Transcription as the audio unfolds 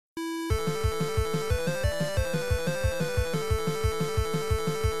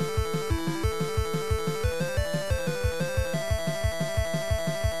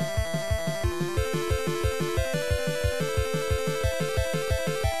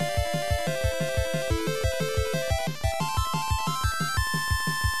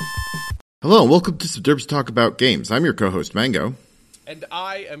Hello, and welcome to Some Derps Talk About Games. I'm your co-host, Mango. And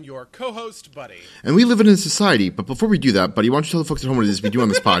I am your co-host, Buddy. And we live in a society, but before we do that, Buddy, why don't you tell the folks at home what it is we do on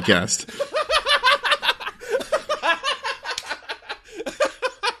this podcast?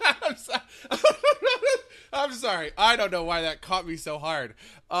 I'm sorry. I don't know why that caught me so hard.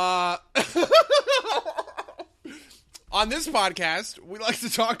 On this podcast, we like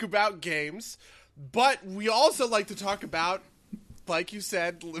to talk about games, but we also like to talk about, like you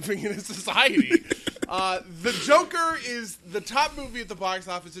said, living in a society. The Joker is the top movie at the box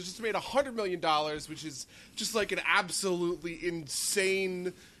office. It just made $100 million, which is just like an absolutely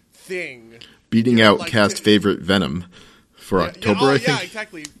insane thing. Beating out cast favorite Venom for October, I think. Yeah,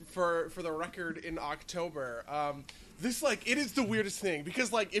 exactly. For the record in October. This, it is the weirdest thing.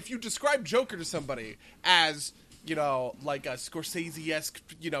 Because, if you describe Joker to somebody as, like a Scorsese-esque,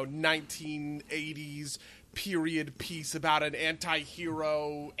 1980s period piece about an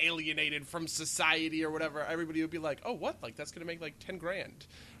anti-hero alienated from society or whatever, everybody would be like, oh, what? That's going to make, 10 grand.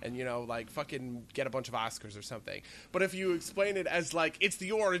 And, fucking get a bunch of Oscars or something. But if you explain it as, it's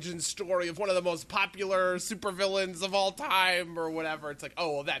the origin story of one of the most popular supervillains of all time or whatever, it's like,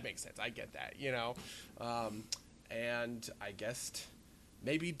 oh, well, that makes sense. I get that, and I guess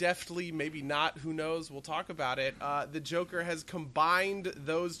maybe deftly, maybe not, who knows? We'll talk about it. The Joker has combined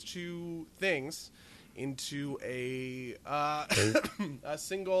those two things into a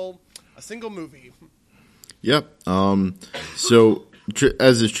single movie. Yep. So,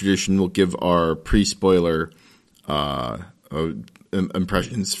 as is tradition, we'll give our pre-spoiler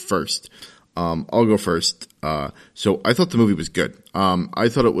impressions first. I'll go first. So, I thought the movie was good. I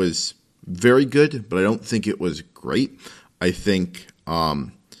thought it was very good, but I don't think it was great. I think,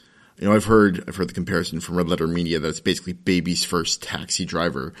 I've heard the comparison from Red Letter Media that it's basically Baby's first Taxi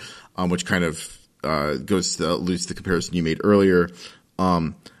Driver, which kind of alludes to the comparison you made earlier.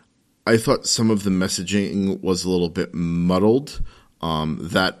 I thought some of the messaging was a little bit muddled,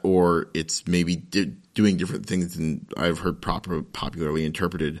 or it's maybe doing different things than I've heard popularly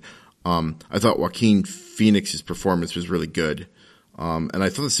interpreted. I thought Joaquin Phoenix's performance was really good, and I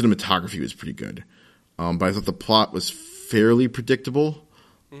thought the cinematography was pretty good. But I thought the plot was fairly predictable.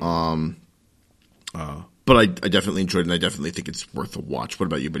 But I definitely enjoyed it, and I definitely think it's worth a watch. What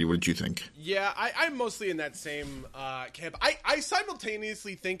about you, buddy? What did you think? Yeah, I'm mostly in that same camp. I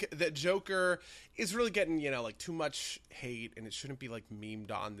simultaneously think that Joker is really getting, too much hate, and it shouldn't be,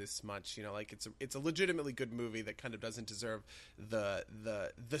 memed on this much. It's a legitimately good movie that kind of doesn't deserve the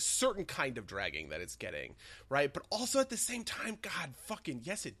certain kind of dragging that it's getting, right? But also at the same time, God, fucking,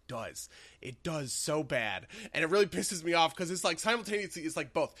 yes, it does. It does so bad. And it really pisses me off, because it's, simultaneously, it's,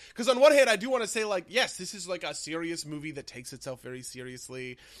 both. Because on one hand, I do want to say, yes, this is, a serious movie that takes itself very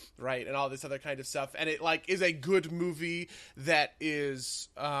seriously, right? And all this other kind of stuff. And it, is a good movie that is,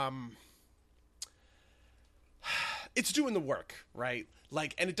 it's doing the work, right?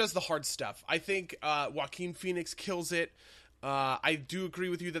 And it does the hard stuff. I think Joaquin Phoenix kills it. I do agree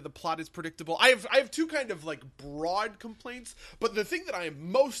with you that the plot is predictable. I have two kind of broad complaints, but the thing that I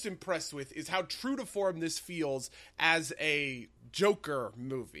am most impressed with is how true to form this feels as a Joker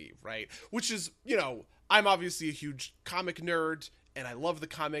movie, right? Which is, I'm obviously a huge comic nerd, and I love the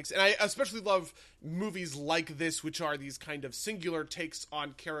comics, and I especially love movies like this, which are these kind of singular takes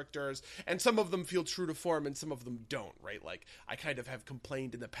on characters, and some of them feel true to form, and some of them don't, right? I kind of have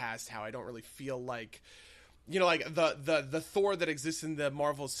complained in the past how I don't really feel the Thor that exists in the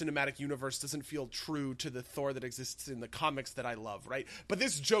Marvel Cinematic Universe doesn't feel true to the Thor that exists in the comics that I love, right? But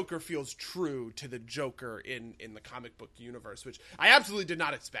this Joker feels true to the Joker in the comic book universe, which I absolutely did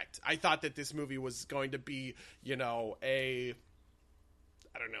not expect. I thought that this movie was going to be, a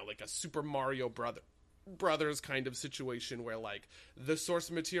Super Mario Brothers kind of situation where the source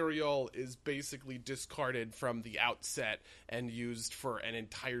material is basically discarded from the outset and used for an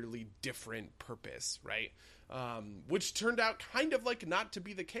entirely different purpose, right? Which turned out kind of not to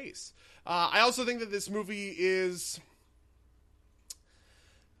be the case. I also think that this movie is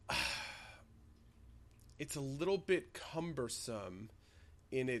it's a little bit cumbersome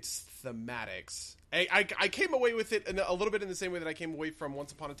in its thematics. I came away with it a little bit in the same way that I came away from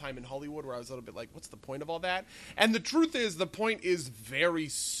Once Upon a Time in Hollywood, where I was a little bit what's the point of all that? And the truth is, the point is very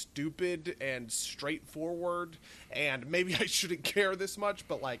stupid and straightforward, and maybe I shouldn't care this much,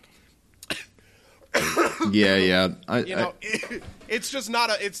 but yeah. It's just not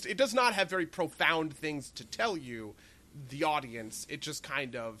it does not have very profound things to tell you, the audience. It just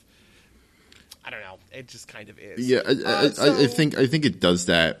kind of, I don't know. It just kind of is. Yeah, I think it does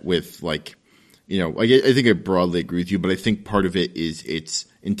that with I think I broadly agree with you, but I think part of it is it's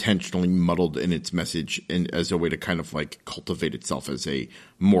intentionally muddled in its message and as a way to kind of like cultivate itself as a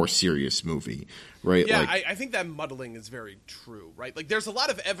more serious movie, right? Yeah, I think that muddling is very true, right? Like, there's a lot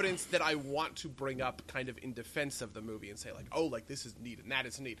of evidence that I want to bring up kind of in defense of the movie and say, like, oh, like, this is neat and that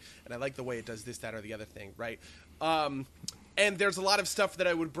is neat, and I like the way it does this, that, or the other thing, right? And there's a lot of stuff that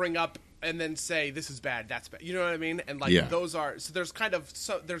I would bring up and then say, this is bad, that's bad. You know what I mean? And, like, those are... So there's kind of...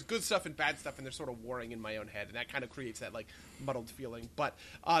 there's good stuff and bad stuff, and they're sort of warring in my own head, and that kind of creates that, like, muddled feeling. But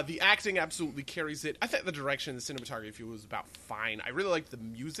the acting absolutely carries it. I think the direction, the cinematography was about fine. I really liked the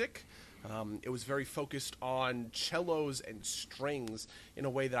music. It was very focused on cellos and strings in a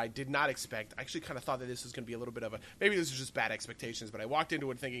way that I did not expect. I actually kind of thought that this was going to be a little bit of a... Maybe this was just bad expectations, but I walked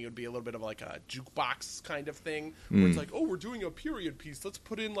into it thinking it would be a little bit of like a jukebox kind of thing, where it's like, oh, we're doing a period piece. Let's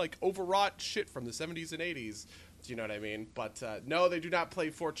put in like overwrought shit from the 70s and 80s. Do you know what I mean? But no, they do not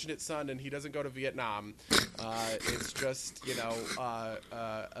play Fortunate Son, and he doesn't go to Vietnam. It's just,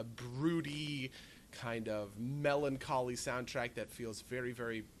 a broody... kind of melancholy soundtrack that feels very,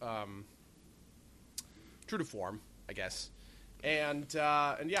 very true to form, I guess. And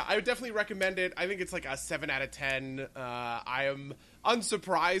yeah, I would definitely recommend it. I think it's like a 7 out of 10. I am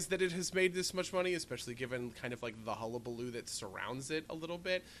unsurprised that it has made this much money, especially given kind of like the hullabaloo that surrounds it a little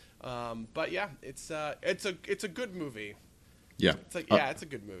bit. But yeah, it's a good movie. Yeah, it's like it's a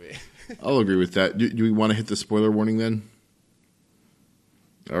good movie. I'll agree with that. Do we want to hit the spoiler warning then?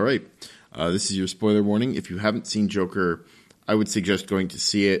 All right. This is your spoiler warning. If you haven't seen Joker, I would suggest going to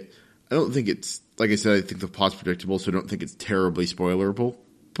see it. I don't think it's, like I said, I think the plot's predictable, so I don't think it's terribly spoilerable,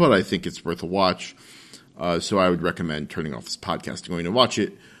 but I think it's worth a watch. So I would recommend turning off this podcast and going to watch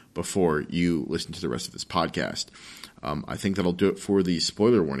it before you listen to the rest of this podcast. I think that'll do it for the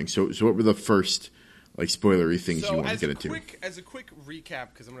spoiler warning. So what were the first like spoilery things you want to get into? As a quick recap,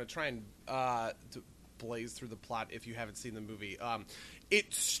 because I'm going to try and to blaze through the plot if you haven't seen the movie.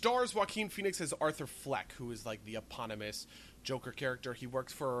 It stars Joaquin Phoenix as Arthur Fleck, who is like the eponymous Joker character. He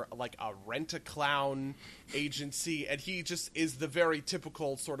works for like a rent-a-clown agency, and he just is the very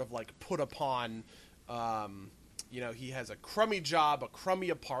typical sort of like put upon. He has a crummy job, a crummy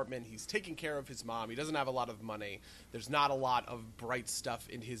apartment. He's taking care of his mom. He doesn't have a lot of money. There's not a lot of bright stuff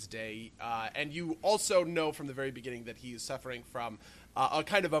in his day. And you also know from the very beginning that he is suffering from a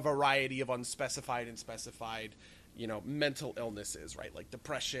kind of a variety of unspecified and specified, mental illnesses, right? Like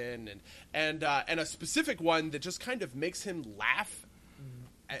depression and a specific one that just kind of makes him laugh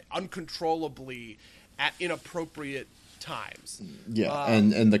uncontrollably at inappropriate times. Yeah,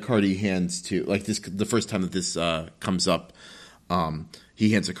 and the card he hands to, like this, the first time that this comes up,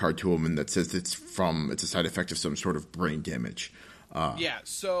 he hands a card to him and that says it's a side effect of some sort of brain damage.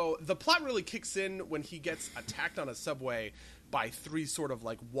 So the plot really kicks in when he gets attacked on a subway by 3 sort of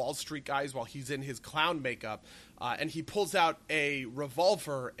like Wall Street guys while he's in his clown makeup, and he pulls out a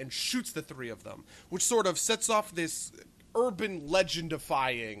revolver and shoots the 3 of them, which sort of sets off this urban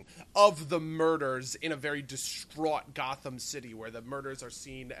legendifying of the murders in a very distraught Gotham City, where the murders are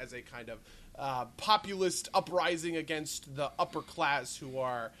seen as a kind of populist uprising against the upper class who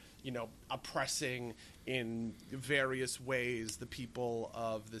are, oppressing in various ways the people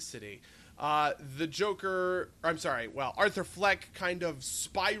of the city. Arthur Fleck kind of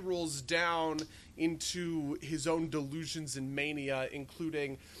spirals down into his own delusions and mania,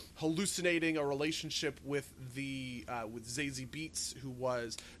 including hallucinating a relationship with with Zazie Beetz, who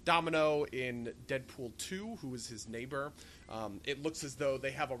was Domino in Deadpool 2, who was his neighbor. It looks as though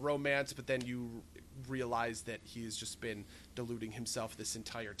they have a romance, but then you realize that he has just been deluding himself this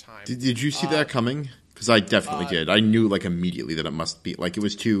entire time. Did you see that coming? Because I definitely did. I knew like immediately that it must be like it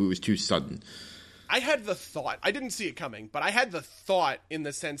was too sudden. I had the thought. I didn't see it coming, but I had the thought in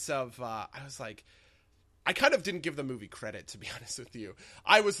the sense of I was like, I kind of didn't give the movie credit, to be honest with you.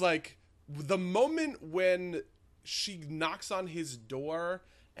 I was like, the moment when she knocks on his door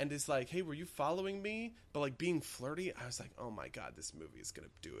and is like, hey, were you following me? But like being flirty, I was like, oh my God, this movie is going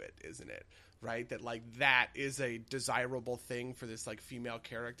to do it, isn't it? Right? That like that is a desirable thing for this like female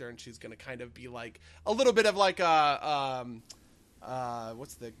character, and she's going to kind of be like a little bit of like a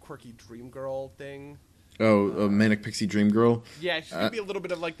what's the quirky dream girl thing? Oh, a Manic Pixie Dream Girl? Yeah, she could be a little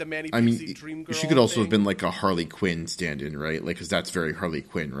bit of like the Manic Pixie Dream Girl. She could also have been like a Harley Quinn stand-in, right? Like, because that's very Harley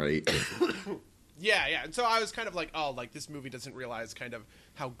Quinn, right? Yeah. And so I was kind of like, oh, like this movie doesn't realize kind of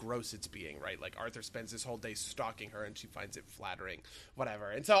how gross it's being, right? Like Arthur spends his whole day stalking her and she finds it flattering, whatever.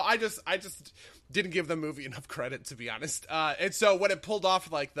 And so I just didn't give the movie enough credit, to be honest. And so when it pulled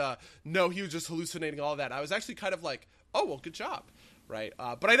off like he was just hallucinating all of that, I was actually kind of like, oh, well, good job. right?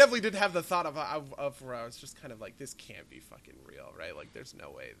 But I definitely did have the thought of where I was just kind of like, this can't be fucking real, right? Like, there's no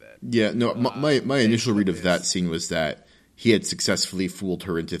way that. Yeah, no. My initial read of that scene was that he had successfully fooled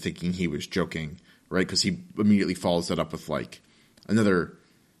her into thinking he was joking, right? Because he immediately follows that up with like another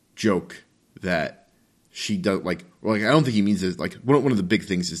joke that she does. Like I don't think he means it. Like one of the big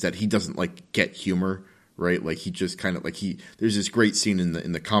things is that he doesn't like get humor, right? Like he just kind of like there's this great scene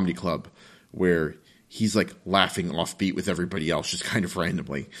in the comedy club where he's like laughing offbeat with everybody else just kind of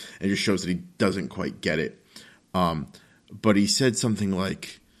randomly, and it just shows that he doesn't quite get it. But he said something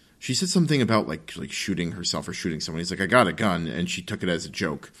like, she said something about like shooting herself or shooting someone. He's like, I got a gun, and she took it as a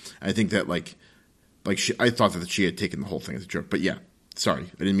joke. I think that I thought that she had taken the whole thing as a joke. But yeah, sorry,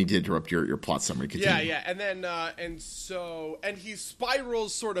 I didn't mean to interrupt your plot summary. Continue. Yeah, and then and he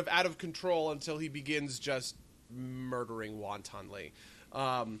spirals sort of out of control until he begins just murdering wantonly.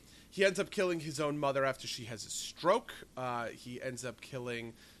 He ends up killing his own mother after she has a stroke. He ends up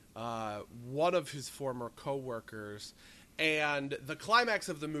killing one of his former coworkers. And the climax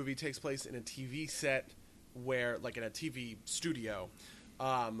of the movie takes place in a TV set where, like in a TV studio,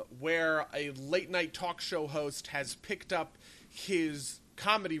 where a late night talk show host has picked up his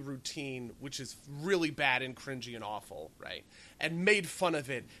comedy routine, which is really bad and cringy and awful, right? And made fun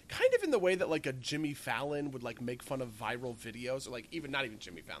of it, kind of in the way that like a Jimmy Fallon would like make fun of viral videos, or like not even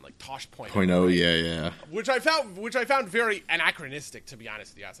Jimmy Fallon, like Tosh Point. Yeah. Which I found very anachronistic, to be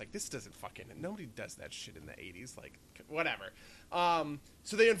honest with you. I was like, this doesn't nobody does that shit in the 80s, like whatever.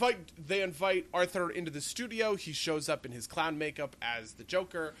 So they invite Arthur into the studio. He shows up in his clown makeup as the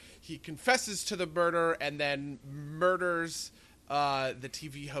Joker. He confesses to the murder and then murders the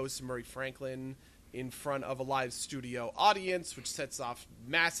TV host Murray Franklin in front of a live studio audience, which sets off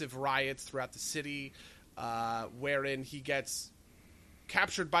massive riots throughout the city, wherein he gets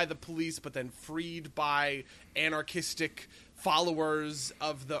captured by the police but then freed by anarchistic followers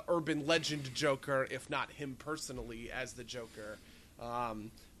of the urban legend Joker, if not him personally as the Joker,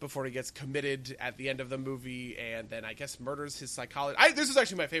 before he gets committed at the end of the movie and then I guess murders his psychologist. This is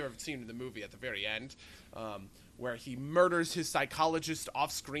actually my favorite scene in the movie at the very end, where he murders his psychologist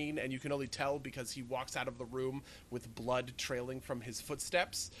off screen, and you can only tell because he walks out of the room with blood trailing from his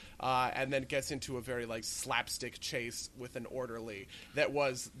footsteps, and then gets into a very like slapstick chase with an orderly. That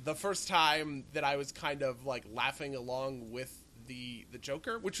was the first time that I was kind of like laughing along with the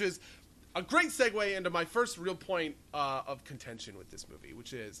Joker, which is a great segue into my first real point of contention with this movie,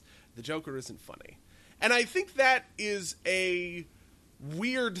 which is the Joker isn't funny. And I think that is a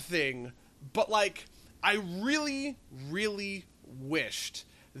weird thing, but like, I really, really wished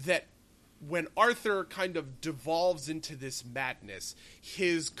that when Arthur kind of devolves into this madness,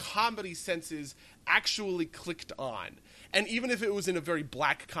 his comedy senses actually clicked on. And even if it was in a very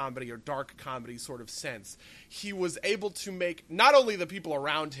black comedy or dark comedy sort of sense, he was able to make not only the people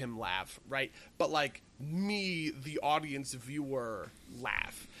around him laugh, right, but like me, the audience viewer,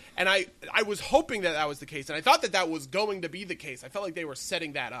 laugh. And I was hoping that was the case, and I thought that was going to be the case. I felt like they were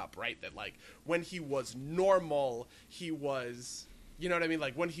setting that up, right? That, like, when he was normal, he was... You know what I mean?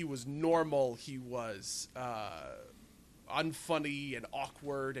 Like, when he was normal, he was unfunny and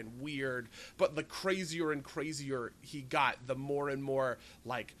awkward and weird. But the crazier and crazier he got, the more and more,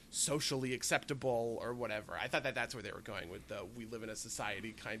 like, socially acceptable or whatever. I thought that's where they were going with the we live in a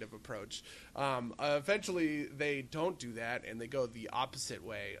society kind of approach. Eventually, they don't do that, and they go the opposite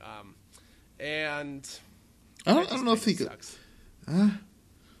way. And I don't know if he could... I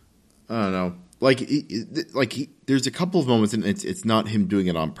don't know. There's a couple of moments, and it's not him doing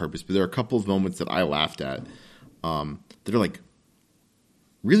it on purpose, but there are a couple of moments that I laughed at that are like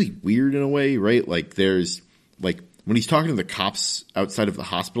really weird in a way, right? Like there's like when he's talking to the cops outside of the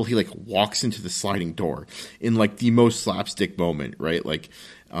hospital, he like walks into the sliding door in like the most slapstick moment, right? Like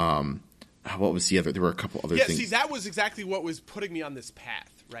what was the other? There were a couple other things. See, that was exactly what was putting me on this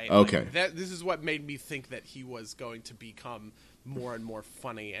path, right? Okay, like this is what made me think that he was going to become more and more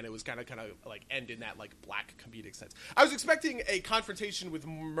funny, and it was kind of like end in that like black comedic sense. I was expecting a confrontation with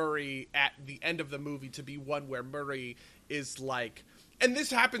Murray at the end of the movie to be one where Murray is like, and this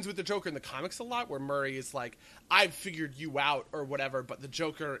happens with the Joker in the comics a lot, where Murray is like, I've figured you out or whatever, but the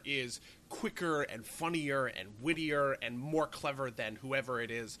Joker is quicker and funnier and wittier and more clever than whoever it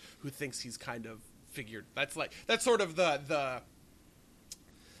is who thinks he's kind of figured. That's sort of the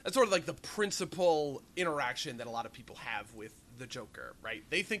that's sort of like the principal interaction that a lot of people have with the Joker, right?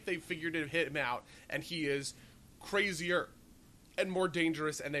 They think they figured him out, and he is crazier and more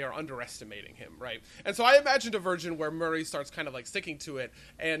dangerous, and they are underestimating him, right? And so I imagined a version where Murray starts kind of like sticking to it,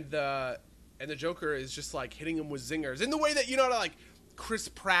 and the Joker is just like hitting him with zingers in the way that, you know, like Chris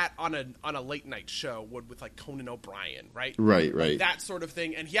Pratt on a late night show would with like Conan O'Brien, right? Right. Like that sort of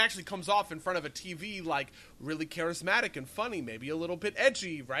thing. And he actually comes off in front of a TV like really charismatic and funny, maybe a little bit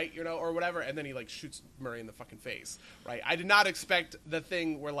edgy, right? You know, or whatever. And then he like shoots Murray in the fucking face, right? I did not expect the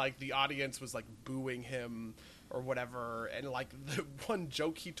thing where like the audience was like booing him or whatever. And like the one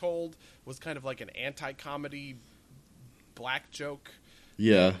joke he told was kind of like an anti-comedy black joke.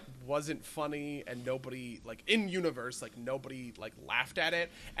 Yeah. Wasn't funny, and nobody like in universe, like nobody like laughed at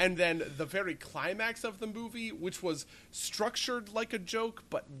it. And then the very climax of the movie, which was structured like a joke,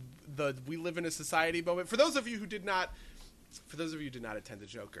 but the "we live in a society" moment. For those of you who did not attend the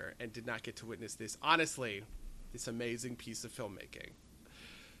Joker and did not get to witness this, honestly, this amazing piece of filmmaking,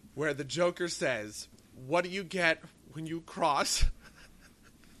 where the Joker says, "What do you get when you cross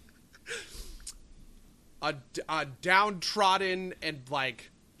a downtrodden and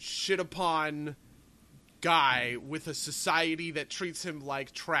like shit upon guy with a society that treats him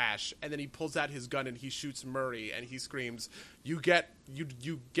like trash?" And then he pulls out his gun and he shoots Murray and he screams, you get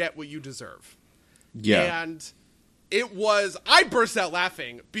what you deserve." Yeah. And I burst out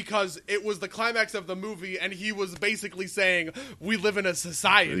laughing because it was the climax of the movie and he was basically saying, we live in a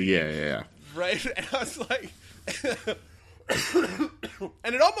society. Yeah. Right? And I was like,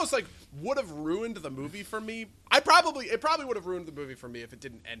 and it almost like would have ruined the movie for me. It probably would have ruined the movie for me if it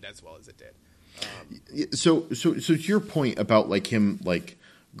didn't end as well as it did. So to your point about like him like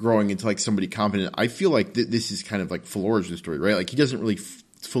growing into like somebody competent, I feel like this is kind of like Flores' story, right? Like he doesn't really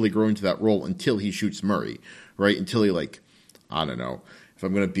fully grow into that role until he shoots Murray, right? Until he like, I don't know, if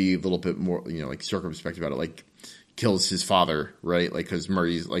I'm going to be a little bit more, you know, like circumspect about it, like kills his father, right? Like because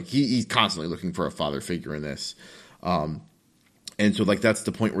Murray's like he's constantly looking for a father figure in this. And so, like, that's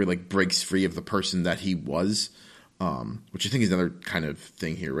the point where he, like, breaks free of the person that he was, which I think is another kind of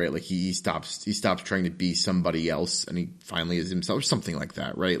thing here, right? Like, he stops trying to be somebody else, and he finally is himself, or something like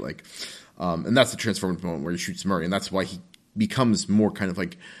that, right? Like, and that's the transformative moment where he shoots Murray, and that's why he becomes more kind of,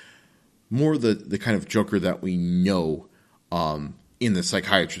 like, more the kind of Joker that we know in the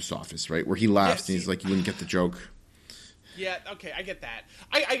psychiatrist's office, right? Where he laughs, and he's like, you wouldn't get the joke. Yeah, okay, I get that.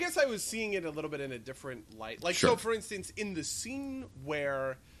 I guess I was seeing it a little bit in a different light. Like, sure. So, for instance, in the scene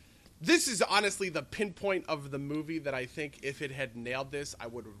where... This is honestly the pinpoint of the movie that I think if it had nailed this, I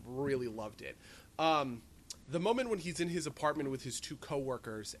would have really loved it. The moment when he's in his apartment with his two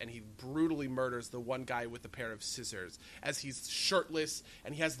coworkers and he brutally murders the one guy with a pair of scissors as he's shirtless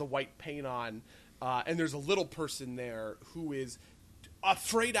and he has the white paint on, and there's a little person there who is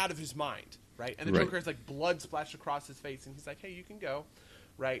afraid out of his mind. Right? And the Joker has like blood splashed across his face and he's like, hey, you can go.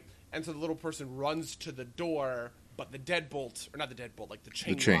 Right? And so the little person runs to the door, but the deadbolt, or not the deadbolt, like the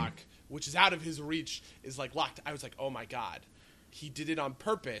chain lock, which is out of his reach, is like locked. I was like, oh my God, he did it on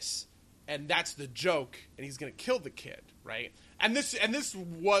purpose. And that's the joke. And he's going to kill the kid. Right? And this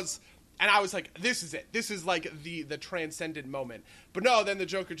was, and I was like, this is it. This is like the transcendent moment. But no, then the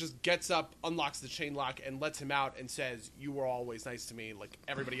Joker just gets up, unlocks the chain lock, and lets him out and says, you were always nice to me. Like,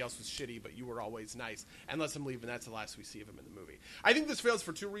 everybody else was shitty, but you were always nice. And lets him leave, and that's the last we see of him in the movie. I think this fails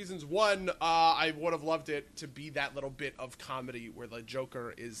for two reasons. One, I would have loved it to be that little bit of comedy where the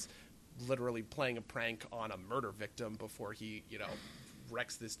Joker is literally playing a prank on a murder victim before he, you know,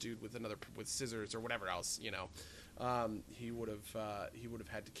 wrecks this dude with scissors or whatever else, you know. He would have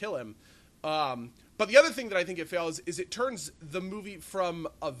had to kill him. But the other thing that I think it fails is it turns the movie from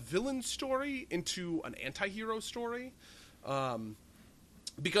a villain story into an anti-hero story.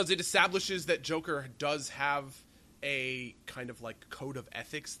 Because it establishes that Joker does have a kind of like code of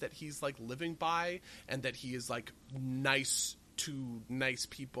ethics that he's like living by, and that he is like nice to nice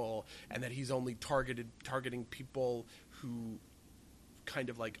people, and that he's only targeting people who kind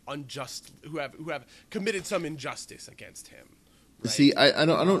of like who have committed some injustice against him. Right? See, I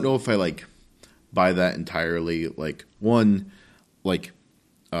don't know if I like buy that entirely. Like one, like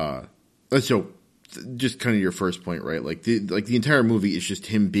so just kind of your first point, right? Like the entire movie is just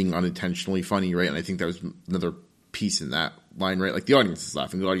him being unintentionally funny, right? And I think that was another piece in that line, right? Like the audience is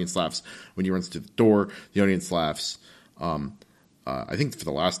laughing. The audience laughs when he runs to the door. The audience laughs. I think for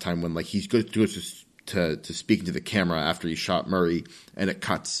the last time when like he goes to speaking to the camera after he shot Murray and it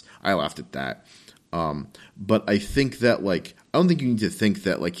cuts, I laughed at that. But I think that like I don't think you need to think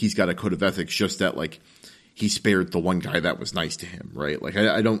that like he's got a code of ethics, just that like he spared the one guy that was nice to him, right? Like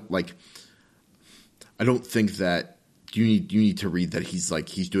I don't think that you need to read that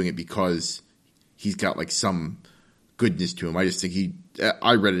he's doing it because he's got like some goodness to him. I just think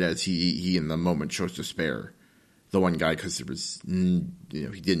I read it as he in the moment chose to spare the one guy because there was he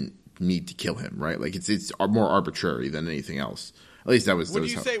didn't need to kill him, right? Like it's more arbitrary than anything else. At least that was. Would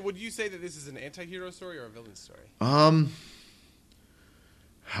you say that this is an anti-hero story or a villain story?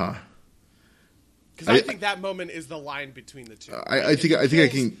 Huh. Because I think that moment is the line between the two. I think I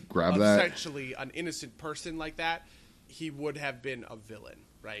can grab that. Essentially, an innocent person like that, he would have been a villain,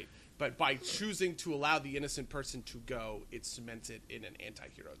 right? But by choosing to allow the innocent person to go, it cements it in an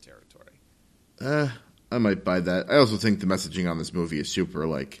anti-hero territory. I might buy that. I also think the messaging on this movie is super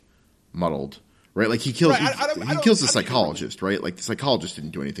like muddled, right? Like he kills he kills the psychologist, right? Like the psychologist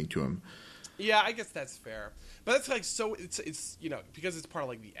didn't do anything to him. Yeah, I guess that's fair. But it's like so. It's because it's part of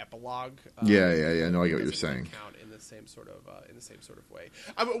like the epilogue. Yeah. No, I get what you're saying. Count in the same sort of way.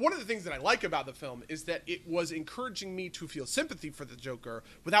 One of the things that I like about the film is that it was encouraging me to feel sympathy for the Joker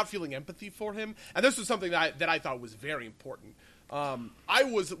without feeling empathy for him, and this was something that I thought was very important. I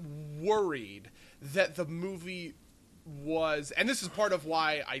was worried that the movie was, and this is part of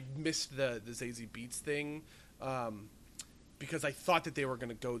why I missed the Zazie Beetz thing. Because I thought that they were going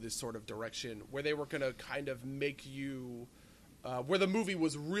to go this sort of direction where they were going to kind of make you where the movie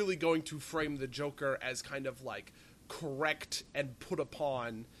was really going to frame the Joker as kind of like correct and put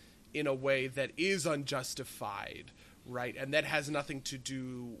upon in a way that is unjustified, right? And that has nothing to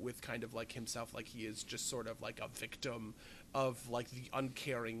do with kind of like himself, like he is just sort of like a victim of like the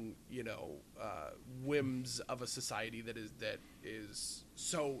uncaring, whims of a society that is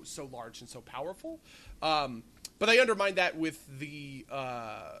so large and so powerful. But they undermine that with the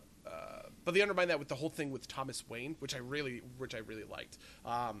whole thing with Thomas Wayne, which I really liked.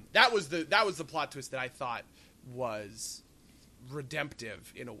 That was the plot twist that I thought was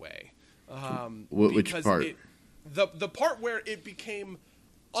redemptive in a way. Which part? The part where it became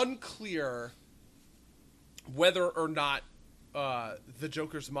unclear whether or not the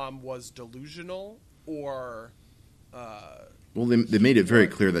Joker's mom was delusional or. Well, they made it very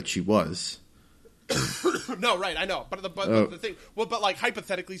clear that she was. No, right, I know, but the thing, but like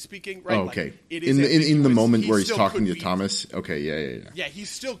hypothetically speaking, right? Oh, okay. Like, it is in the moment where he's talking to Thomas. Okay, yeah. Yeah, he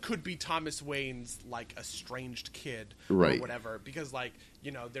still could be Thomas Wayne's like estranged kid, right? Or whatever, because like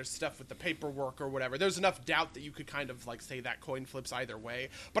there's stuff with the paperwork or whatever. There's enough doubt that you could kind of like say that coin flips either way.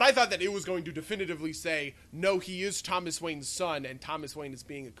 But I thought that it was going to definitively say no, he is Thomas Wayne's son, and Thomas Wayne is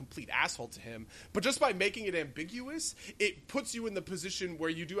being a complete asshole to him. But just by making it ambiguous, it puts you in the position where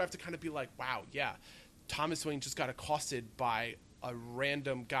you do have to kind of be like, wow, yeah. Thomas Wayne just got accosted by a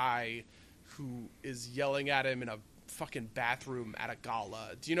random guy who is yelling at him in a fucking bathroom at a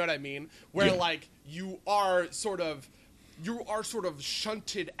gala. Do you know what I mean? Where like you are sort of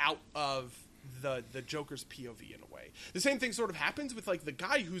shunted out of the Joker's POV in a way. The same thing sort of happens with like the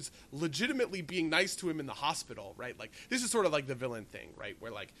guy who's legitimately being nice to him in the hospital, right? Like this is sort of like the villain thing, right?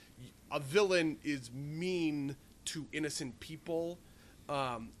 Where like a villain is mean to innocent people.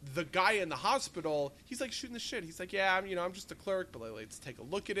 The guy in the hospital, he's like shooting the shit. He's like, yeah, I'm just a clerk, but like, let's take a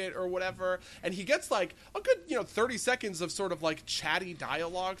look at it or whatever. And he gets like a good, 30 seconds of sort of like chatty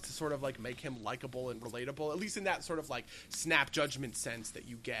dialogue to sort of like make him likable and relatable, at least in that sort of like snap judgment sense that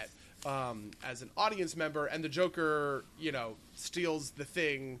you get as an audience member. And the Joker, steals the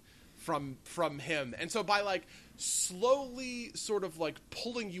thing from him. And so by like slowly sort of like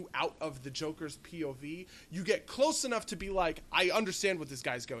pulling you out of the Joker's POV, you get close enough to be like, I understand what this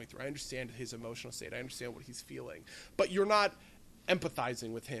guy's going through. I understand his emotional state. I understand what he's feeling. But you're not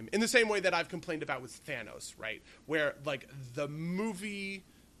empathizing with him in the same way that I've complained about with Thanos, right? Where like the movie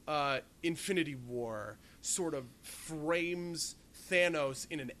Infinity War sort of frames Thanos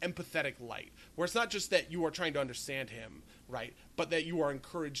in an empathetic light, where it's not just that you are trying to understand him, right, but that you are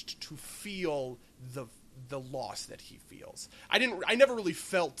encouraged to feel the loss that he feels. I never really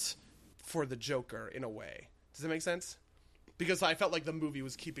felt for the Joker in a way. Does that make sense? Because I felt like the movie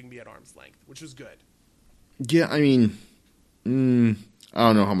was keeping me at arm's length, which was good. Yeah, I mean, I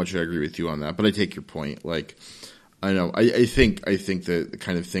don't know how much I agree with you on that, but I take your point. Like, I know, I think the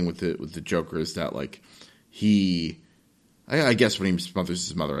kind of thing with the Joker is that like I guess when he smothers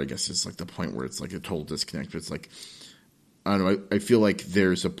his mother, I guess it's like the point where it's like a total disconnect. But it's like, I don't know. I feel like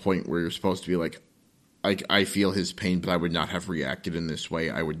there's a point where you're supposed to be like, I feel his pain, but I would not have reacted in this way.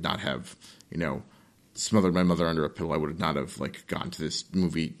 I would not have, smothered my mother under a pillow. I would not have like gone to this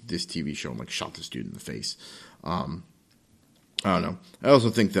movie, this TV show, and like shot this dude in the face. I don't know. I also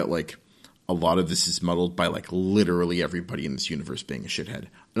think that like a lot of this is muddled by like literally everybody in this universe being a shithead.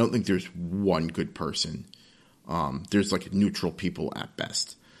 I don't think there's one good person. There's like neutral people at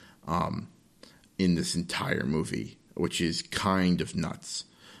best in this entire movie, which is kind of nuts.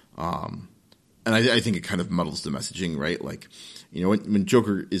 And I think it kind of muddles the messaging, right? Like, when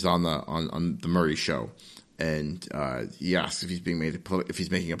Joker is on the Murray show, and he asks if he's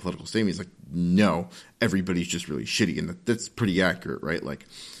making a political statement, he's like, no, everybody's just really shitty, and that's pretty accurate, right? Like,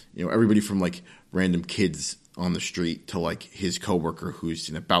 everybody from like random kids on the street to like his coworker who's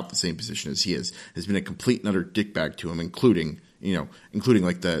in about the same position as he is has been a complete and utter dickbag to him, including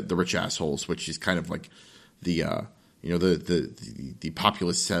like the rich assholes, which is kind of like the the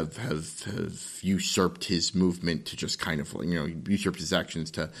populists have usurped his movement to just kind of usurped his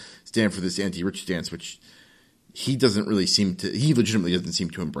actions to stand for this anti-rich stance, which he legitimately doesn't seem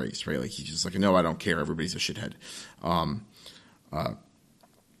to embrace, right? Like he's just like, no, I don't care. Everybody's a shithead.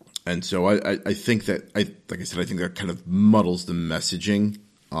 And so I think that I think that kind of muddles the messaging.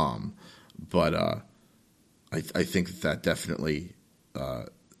 But I think that definitely kind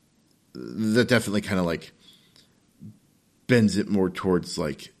of like bends it more towards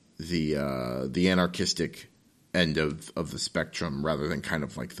like the anarchistic end of the spectrum rather than kind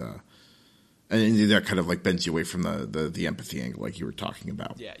of like and that kind of like bends you away from the empathy angle like you were talking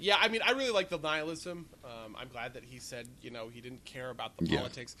about. Yeah. I mean, I really like the nihilism. I'm glad that he said, he didn't care about the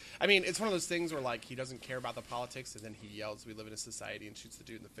politics. I mean, it's one of those things where like he doesn't care about the politics, and then he yells, "We live in a society," and shoots the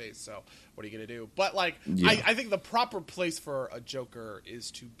dude in the face. So what are you gonna do? But like, I think the proper place for a Joker is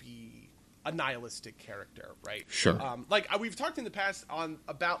to be a nihilistic character, right? Sure. Like we've talked in the past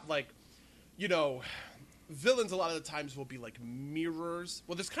about like, villains a lot of the times will be like mirrors.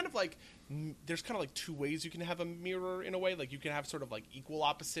 Well, there's kind of like two ways you can have a mirror in a way. Like you can have sort of like equal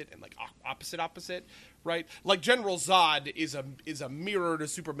opposite and like opposite, right? Like General Zod is a mirror to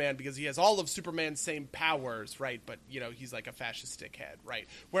Superman because he has all of Superman's same powers, right? But he's like a fascist dickhead, right?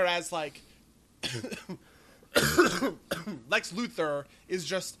 Whereas like Lex Luthor is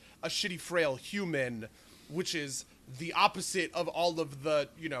just a shitty, frail human, which is the opposite of all of the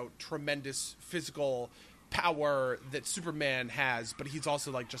tremendous physical power that Superman has, but he's also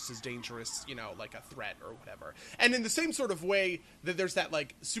like just as dangerous, like a threat or whatever. And in the same sort of way that there's that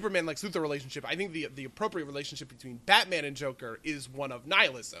like Superman Lex Luthor relationship, I think the appropriate relationship between Batman and Joker is one of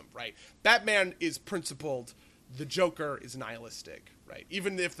nihilism, right? Batman is principled, the Joker is nihilistic, right?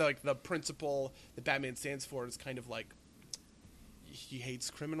 Even if the principle that Batman stands for is kind of like he hates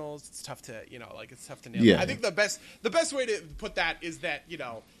criminals, it's tough to it's tough to nail. Yeah. I think the best way to put that is that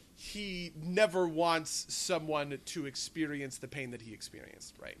he never wants someone to experience the pain that he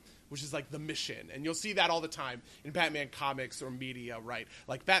experienced, right? Which is like the mission. And you'll see that all the time in Batman comics or media, right?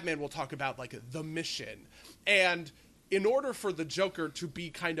 Like Batman will talk about like the mission. And in order for the Joker to be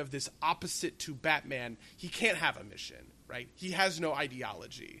kind of this opposite to Batman, he can't have a mission, right? He has no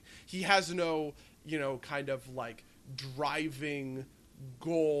ideology. He has no, kind of like driving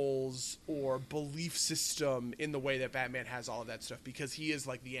goals or belief system in the way that Batman has all of that stuff, because he is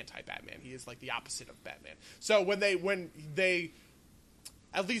like the anti-Batman. He is like the opposite of Batman. So when they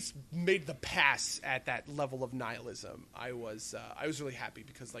at least made the pass at that level of nihilism, I was really happy,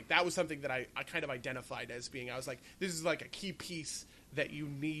 because like that was something that I kind of identified as being, I was like, this is like a key piece that you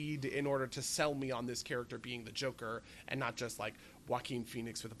need in order to sell me on this character being the Joker and not just like Joaquin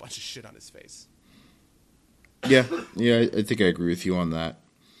Phoenix with a bunch of shit on his face. Yeah, I think I agree with you on that.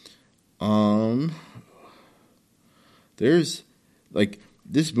 There's like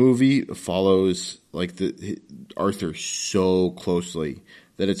this movie follows like Arthur so closely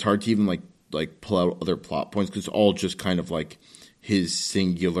that it's hard to even like pull out other plot points, because it's all just kind of like his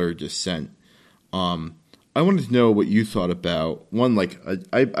singular descent. I wanted to know what you thought about one. Like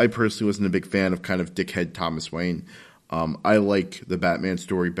I personally wasn't a big fan of kind of dickhead Thomas Wayne. I like the Batman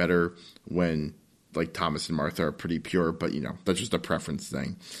story better when like Thomas and Martha are pretty pure, but that's just a preference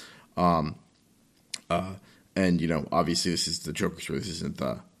thing. And obviously this is the Joker story. This isn't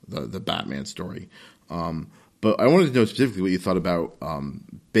the Batman story. But I wanted to know specifically what you thought about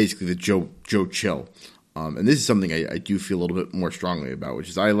basically the Joe Chill. And this is something I do feel a little bit more strongly about, which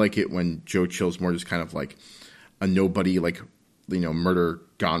is I like it when Joe Chill's more just kind of like a nobody, like murder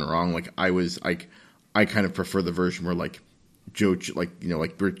gone wrong. Like I kind of prefer the version where like Joe, like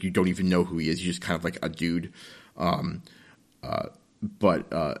where you don't even know who he is. He's just kind of like a dude. And I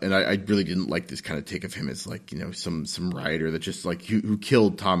really didn't like this kind of take of him as like, some rioter that just like who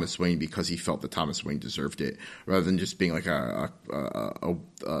killed Thomas Wayne because he felt that Thomas Wayne deserved it, rather than just being like a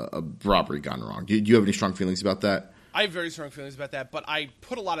robbery gone wrong. Do you have any strong feelings about that? I have very strong feelings about that, but I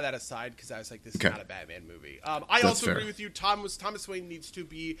put a lot of that aside because I was like, this is not a Batman movie. I also agree with you. Thomas Wayne needs to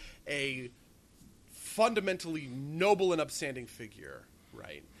be a fundamentally noble and upstanding figure,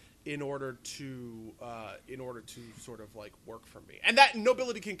 right? In order to sort of like work for me, and that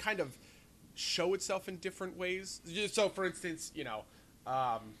nobility can kind of show itself in different ways. So, for instance,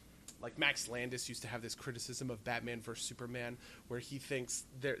 like Max Landis used to have this criticism of Batman vs Superman, where he thinks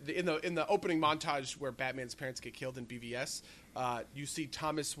in the opening montage where Batman's parents get killed in BVS, you see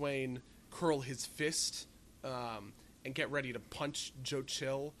Thomas Wayne curl his fist and get ready to punch Joe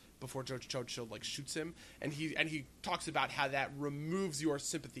Chill before Joe Chill like shoots him, and he talks about how that removes your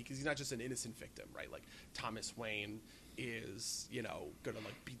sympathy because he's not just an innocent victim, right? Like Thomas Wayne is, you know, gonna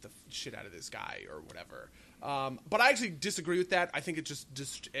like beat the shit out of this guy or whatever. But I actually disagree with that. I think it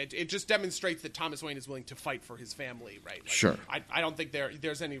just demonstrates that Thomas Wayne is willing to fight for his family, right? Like, sure. I don't think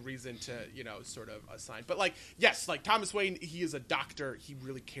there's any reason to, you know, sort of assign. But like, yes, like Thomas Wayne, he is a doctor. He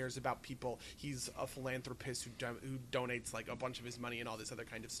really cares about people. He's a philanthropist who donates like a bunch of his money and all this other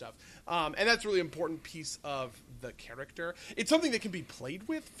kind of stuff. And that's a really important piece of the character. It's something that can be played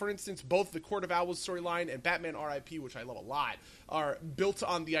with. For instance, both the Court of Owls storyline and Batman R.I.P., which I love a lot, are built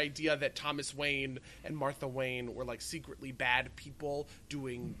on the idea that Thomas Wayne and Martha Wayne were like secretly bad people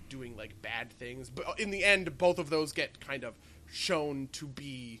doing like bad things, but in the end both of those get kind of shown to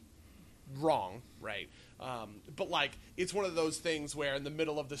be wrong, right? But like it's one of those things where in the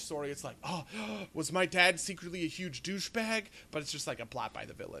middle of the story it's like, oh, was my dad secretly a huge douchebag? But it's just like a plot by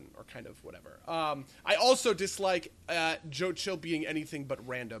the villain or kind of whatever. I also dislike Joe Chill being anything but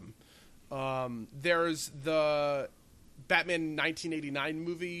random. There's the Batman 1989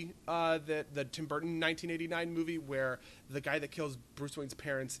 movie, the Tim Burton 1989 movie, where the guy that kills Bruce Wayne's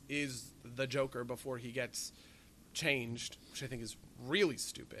parents is the Joker before he gets changed, which I think is really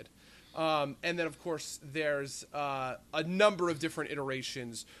stupid. And then, of course, there's a number of different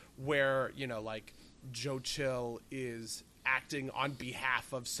iterations where, you know, like Joe Chill is acting on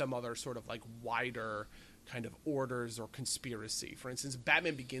behalf of some other sort of like wider kind of orders or conspiracy. For instance,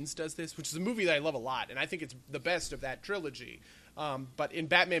 Batman Begins does this, which is a movie that I love a lot, and I think it's the best of that trilogy. But in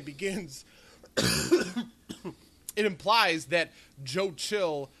Batman Begins, it implies that Joe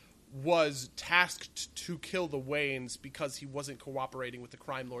Chill was tasked to kill the Waynes because he wasn't cooperating with the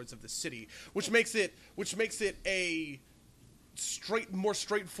crime lords of the city, which makes it a more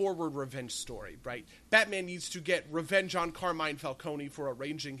straightforward revenge story, right? Batman needs to get revenge on Carmine Falcone for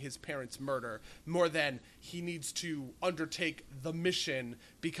arranging his parents' murder more than he needs to undertake the mission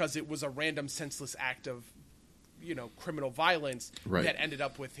because it was a random senseless act of, you know, criminal violence that ended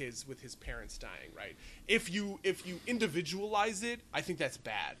up with his parents dying, right? If you individualize it, I think that's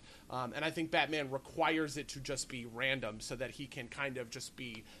bad. And I think Batman requires it to just be random so that he can kind of just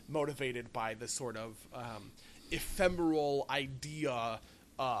be motivated by the sort of ephemeral idea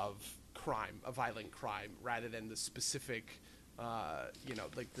of crime, a violent crime, rather than the specific, you know,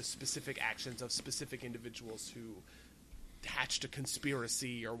 like the specific actions of specific individuals who hatched a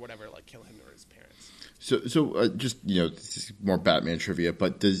conspiracy or whatever, like kill him or his parents. So just, you know, this is more Batman trivia,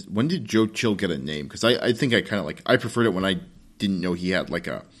 but when did Joe Chill get a name? Because I think I kind of like, I preferred it when I didn't know he had like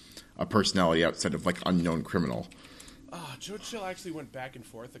a personality outside of like unknown criminal. Joe Chill actually went back and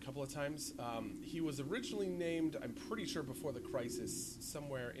forth a couple of times. He was originally named, I'm pretty sure before the Crisis,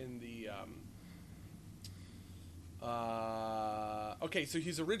 somewhere in the... okay, so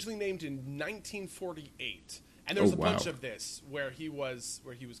he's originally named in 1948. And there was a bunch of this where he was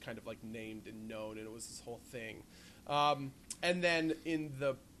kind of like named and known, and it was this whole thing. And then in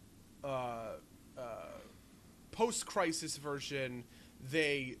the post-Crisis version,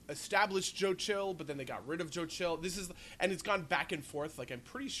 they established Joe Chill, but then they got rid of Joe Chill. And it's gone back and forth. Like, I'm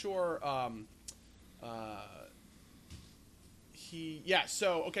pretty sure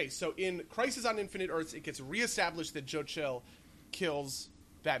so in Crisis on Infinite Earths, it gets reestablished that Joe Chill kills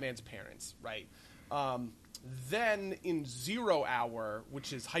Batman's parents, right? Then in Zero Hour,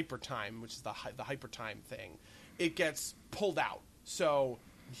 which is Hyper Time, which is the Hyper Time thing, it gets pulled out. So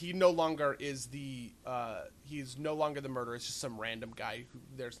he no longer is he's no longer the murderer. It's just some random guy who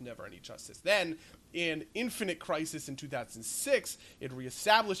there's never any justice. Then in Infinite Crisis in 2006, it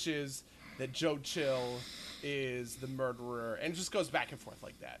reestablishes that Joe Chill is the murderer, and it just goes back and forth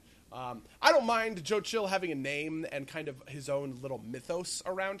like that. I don't mind Joe Chill having a name and kind of his own little mythos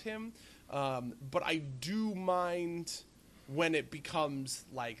around him, but I do mind when it becomes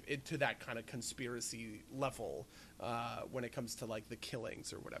like to that kind of conspiracy level, when it comes to like the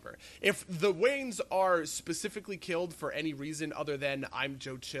killings or whatever. If the Waynes are specifically killed for any reason other than I'm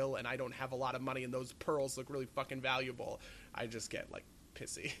Joe Chill and I don't have a lot of money and those pearls look really fucking valuable, I just get like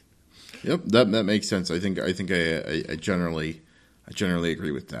pissy. Yep, that makes sense. I think I generally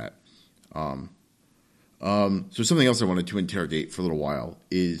agree with that. So something else I wanted to interrogate for a little while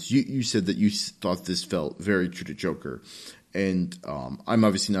is you said that you thought this felt very true to Joker, and I'm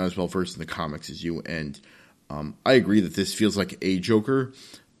obviously not as well versed in the comics as you, and I agree that this feels like a Joker,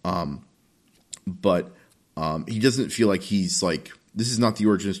 but he doesn't feel like he's like, this is not the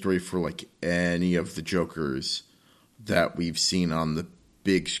origin story for like any of the Jokers that we've seen on the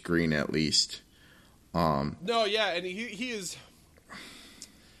big screen, at least. No, yeah, and he is.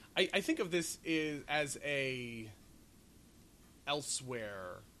 I think of this as a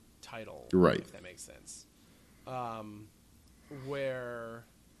elsewhere title, Right. if that makes sense. Where,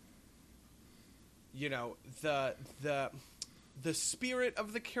 you know, the spirit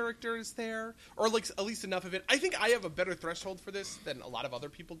of the character is there, or like at least enough of it. I think I have a better threshold for this than a lot of other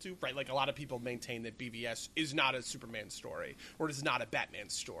people do, right? Like a lot of people maintain that BVS is not a Superman story or it is not a Batman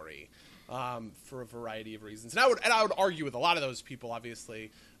story, for a variety of reasons. And I would argue with a lot of those people,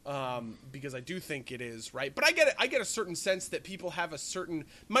 obviously, because I do think it is, right? But I get it. I get a certain sense that people have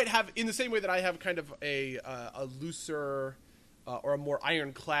might have, in the same way that I have kind of a looser or a more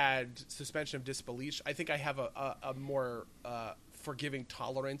ironclad suspension of disbelief. I think I have a more forgiving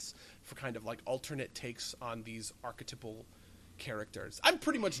tolerance for kind of like alternate takes on these archetypal characters. I'm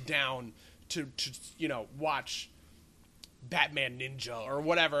pretty much down to you know, watch Batman Ninja or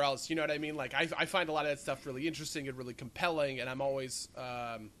whatever else, you know what I mean? Like I find a lot of that stuff really interesting and really compelling, and I'm always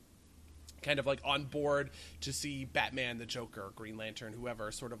kind of like on board to see Batman, the Joker, Green Lantern,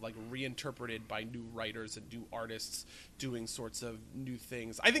 whoever, sort of like reinterpreted by new writers and new artists doing sorts of new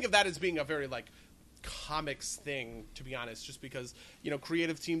things. I think of that as being a very like comics thing, to be honest, just because, you know,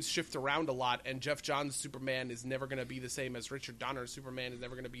 creative teams shift around a lot, and Jeff Johns' Superman is never going to be the same as Richard Donner's Superman, is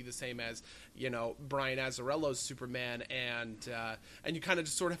never going to be the same as, you know, Brian Azzarello's Superman, and you kind of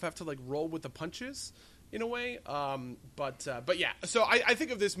just sort of have to like roll with the punches in a way. But yeah, so I think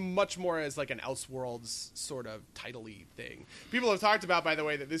of this much more as like an Elseworlds sort of title-y thing. People have talked about, by the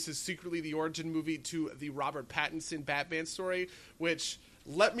way, that this is secretly the origin movie to the Robert Pattinson Batman story, which,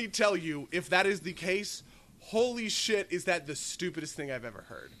 let me tell you, if that is the case, holy shit, is that the stupidest thing I've ever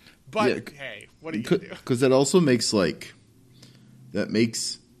heard. But hey, what are you gonna do? Because that also makes like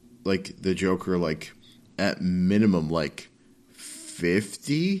the Joker like at minimum like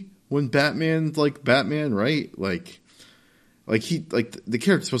 50 when Batman's like Batman, right? Like he like the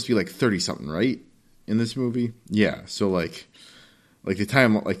character's supposed to be like 30 something, right? In this movie, yeah. So like the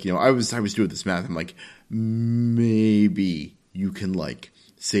time, like, you know, I was doing this math. I'm like, maybe you can like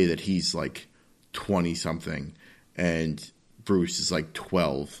say that he's like 20 something and Bruce is like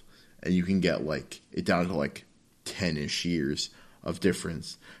 12, and you can get like it down to like 10-ish years of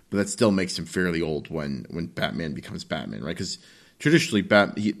difference, but that still makes him fairly old when Batman becomes Batman, right? Because traditionally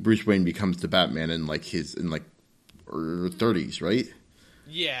Bruce Wayne becomes the Batman in like in 30s, right?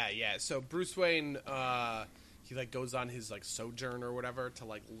 Yeah. So Bruce Wayne, he like goes on his like sojourn or whatever to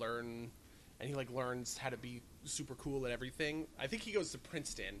like learn, and he like learns how to be super cool at everything. I think he goes to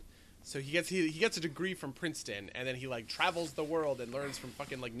Princeton, so he gets a degree from Princeton, and then he like travels the world and learns from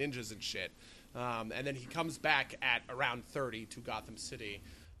fucking like ninjas and shit. And then he comes back at around 30 to Gotham City,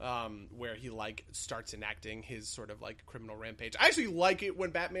 where he like starts enacting his sort of like criminal rampage. I actually like it when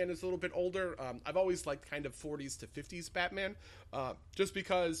Batman is a little bit older. I've always liked kind of 40s to 50s Batman, just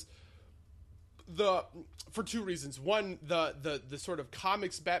because for two reasons. One, the sort of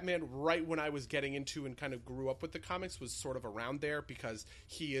comics Batman right when I was getting into and kind of grew up with the comics was sort of around there, because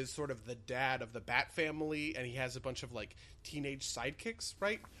he is sort of the dad of the Bat family, and he has a bunch of like teenage sidekicks,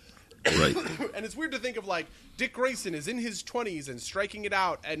 right? Right. And it's weird to think of like Dick Grayson is in his 20s and striking it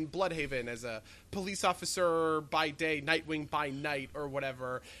out, and Bloodhaven as a police officer by day, Nightwing by night or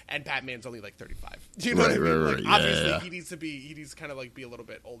whatever, and Batman's only like 35. Do you know what I mean? Like, obviously he needs to kind of like be a little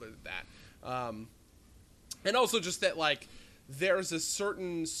bit older than that. And also just that like there's a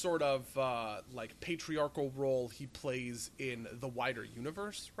certain sort of like patriarchal role he plays in the wider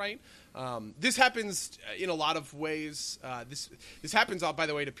universe, right? This happens in a lot of ways. This happens, by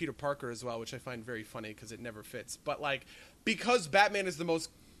the way, to Peter Parker as well, which I find very funny because it never fits. But like, because Batman is the most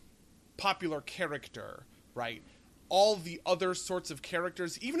popular character, right? All the other sorts of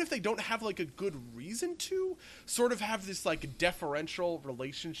characters, even if they don't have like a good reason to, sort of have this like deferential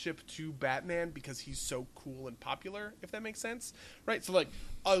relationship to Batman because he's so cool and popular, if that makes sense, right? So like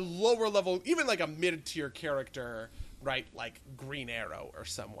a lower level, even like a mid-tier character, right, like Green Arrow or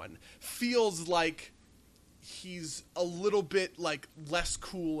someone, feels like he's a little bit like less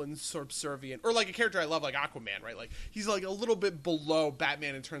cool and subservient, or like a character I love like Aquaman, right? Like he's like a little bit below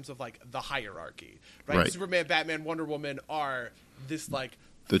Batman in terms of like the hierarchy, right? Superman, Batman, Wonder Woman are this like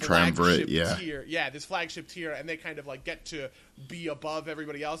the triumvirate, tier, this flagship tier, and they kind of like get to be above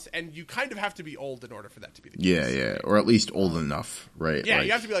everybody else, and you kind of have to be old in order for that to be the case. Right? Or at least old enough, right? Yeah, like,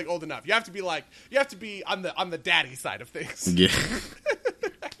 you have to be like old enough. You have to be on the daddy side of things. Yeah.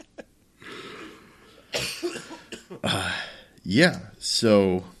 Yeah.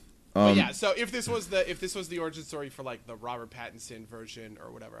 So. So if this was the origin story for like the Robert Pattinson version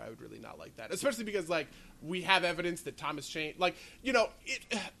or whatever, I would really not like that, especially because like we have evidence that Thomas Jane, like, you know,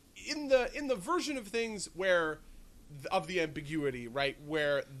 in the version of things where of the ambiguity, right,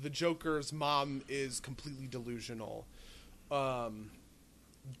 where the Joker's mom is completely delusional,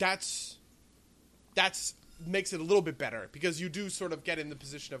 that's makes it a little bit better, because you do sort of get in the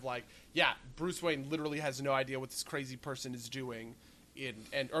position of like, yeah, Bruce Wayne literally has no idea what this crazy person is doing.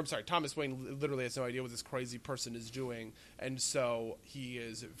 Thomas Wayne literally has no idea what this crazy person is doing, and so he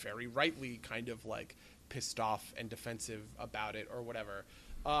is very rightly kind of like pissed off and defensive about it or whatever.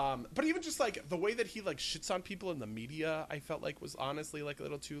 But even just like the way that he like shits on people in the media, I felt like was honestly like a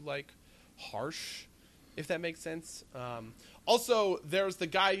little too like harsh, if that makes sense. Also, there's the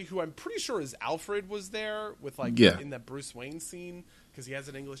guy who I'm pretty sure is Alfred was there with like in that Bruce Wayne scene, because he has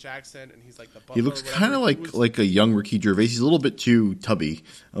an English accent and he's like the butler. He looks kind of like a young Ricky Gervais. He's a little bit too tubby,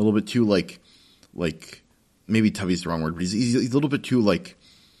 a little bit too like maybe tubby's the wrong word, but he's a little bit too like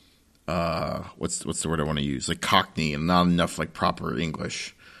what's the word I want to use, like Cockney, and not enough like proper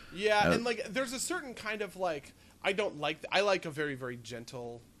English. Yeah, and like there's a certain kind of like I like a very very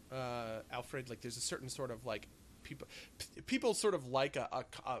gentle Alfred. Like there's a certain sort of like people sort of like a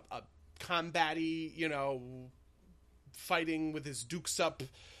combat-y, you know, fighting with his dukes up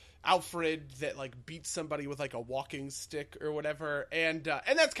Alfred that like beats somebody with like a walking stick or whatever, and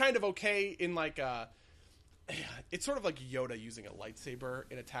that's kind of okay in like it's sort of like Yoda using a lightsaber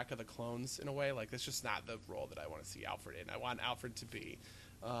in Attack of the Clones in a way. Like that's just not the role that I want to see Alfred in. I want Alfred to be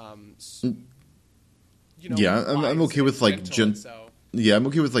you know, yeah, I'm okay with like I'm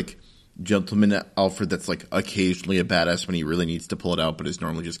okay with like gentleman Alfred that's like occasionally a badass when he really needs to pull it out, but is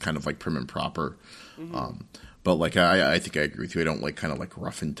normally just kind of like prim and proper. But like I think I agree with you. I don't like kind of like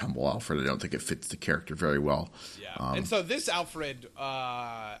rough and tumble Alfred. I don't think it fits the character very well. Yeah, and so this Alfred,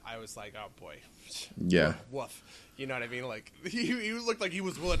 I was like, oh boy, yeah, woof. You know what I mean? Like he looked like he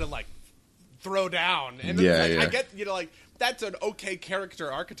was willing to like throw down, and I get, you know, like that's an okay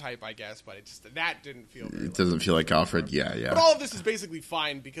character archetype, I guess, but it just that didn't feel. It doesn't feel like Alfred. Yeah. But all of this is basically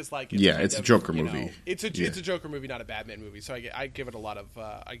fine because like it's a Joker movie. It's a Joker movie, not a Batman movie. So I give it a lot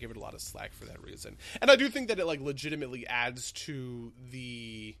of slack for that reason, and I do think that it like legitimately adds to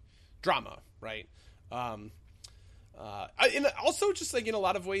the drama, right? And also just like in a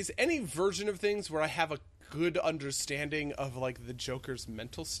lot of ways, any version of things where I have a good understanding of like the Joker's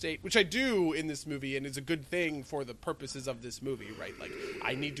mental state, which I do in this movie, and is a good thing for the purposes of this movie, right? Like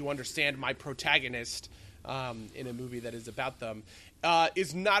I need to understand my protagonist in a movie that is about them,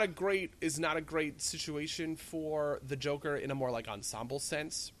 is not a great situation for the Joker in a more like ensemble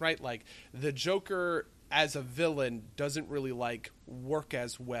sense, right? Like the Joker as a villain doesn't really like work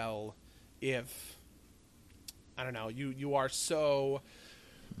as well if, I don't know, you are so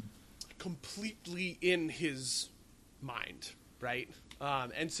completely in his mind, right?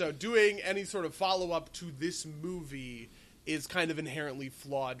 And so doing any sort of follow-up to this movie is kind of inherently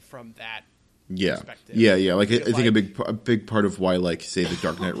flawed from that perspective. Yeah. Like I think a big part of why, like, say, the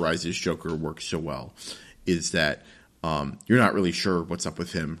Dark Knight Rises Joker works so well is that you're not really sure what's up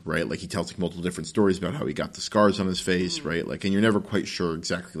with him, right? Like he tells like multiple different stories about how he got the scars on his face, right? Like, and you're never quite sure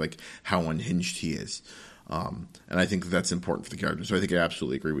exactly like how unhinged he is. And I think that's important for the character. So I think I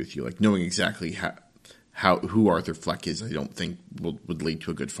absolutely agree with you. Like knowing exactly who Arthur Fleck is, I don't think would lead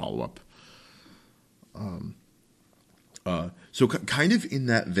to a good follow up. So kind of in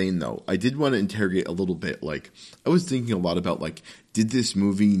that vein, though, I did want to interrogate a little bit. Like I was thinking a lot about like, did this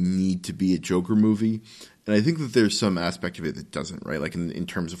movie need to be a Joker movie? And I think that there's some aspect of it that doesn't, right? Like in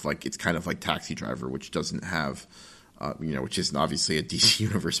terms of like, it's kind of like Taxi Driver, which doesn't have, which isn't obviously a DC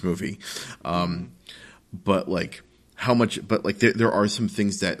Universe movie. But like how much, but like there are some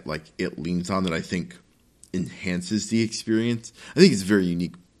things that like it leans on that I think enhances the experience. I think it's a very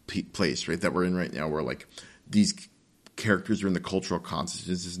unique place, right, that we're in right now, where like these characters are in the cultural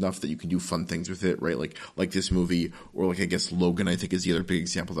consciousness enough that you can do fun things with it, right? Like this movie, or like I guess Logan, I think is the other big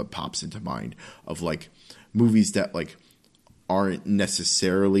example that pops into mind of like movies that like aren't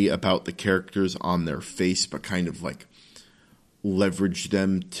necessarily about the characters on their face, but kind of like leverage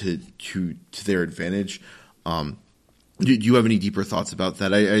them to their advantage. Do you have any deeper thoughts about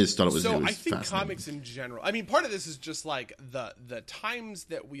that? I just thought it was I think comics in general, I mean, part of this is just like the times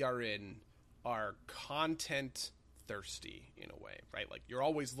that we are in are content thirsty in a way, right? Like you're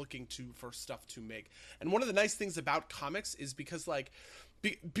always looking for stuff to make. And one of the nice things about comics is because like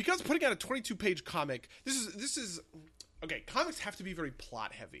because putting out a 22-page comic, this is okay, comics have to be very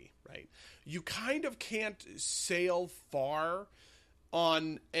plot heavy, right? You kind of can't sail far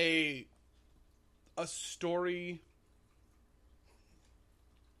on a story.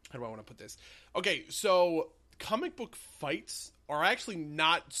 How do I want to put this? Okay, so comic book fights are actually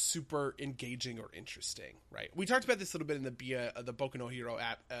not super engaging or interesting, right? We talked about this a little bit in the Boku no Hero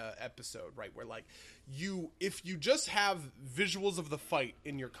episode, right? Where like if you just have visuals of the fight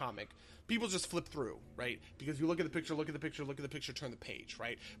in your comic, people just flip through, right? Because you look at the picture, turn the page,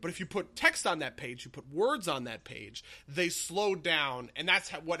 right? But if you put text on that page, you put words on that page, they slow down, and that's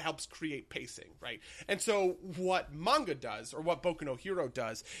what helps create pacing, right? And so what manga does, or what Boku no Hero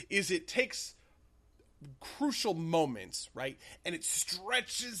does, is it takes crucial moments, right? And it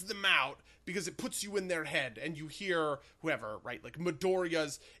stretches them out because it puts you in their head, and you hear whoever, right? Like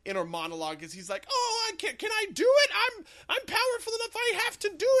Midoriya's inner monologue is he's like, "Oh, can I do it? I'm powerful enough. I have to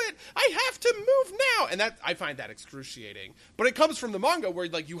do it. I have to move now." And that, I find that excruciating. But it comes from the manga where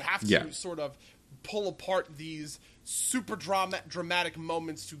like you have to sort of pull apart these super dramatic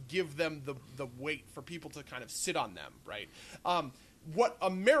moments to give them the weight for people to kind of sit on them, right? What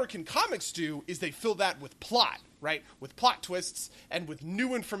American comics do is they fill that with plot, right? With plot twists and with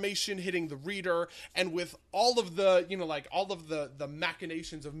new information hitting the reader, and with all of the, all of the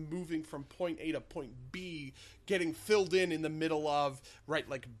machinations of moving from point A to point B getting filled in the middle of, right,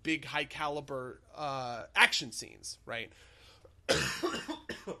 like big high caliber action scenes, right?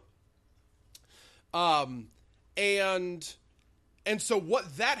 And so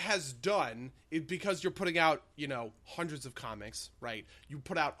what that has done is, because you're putting out, hundreds of comics, right? You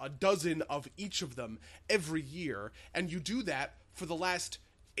put out a dozen of each of them every year, and you do that for the last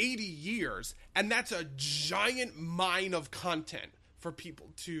 80 years, and that's a giant mine of content for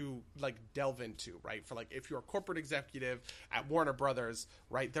people to like delve into, right? For like, if you're a corporate executive at Warner Brothers,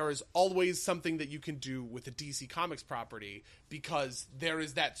 right, there is always something that you can do with a DC Comics property, because there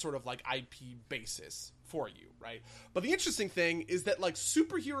is that sort of like IP basis for you, right? But the interesting thing is that like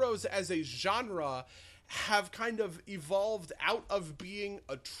superheroes as a genre have kind of evolved out of being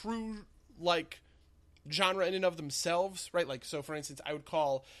a true like genre in and of themselves, right? Like, so for instance, I would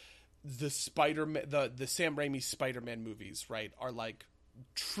call the Spider-Man, the Sam Raimi Spider-Man movies, right, are like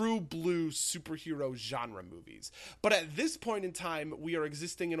true blue superhero genre movies. But at this point in time, we are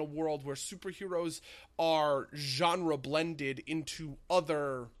existing in a world where superheroes are genre blended into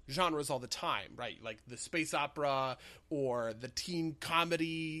other genres all the time, right? Like the space opera, or the teen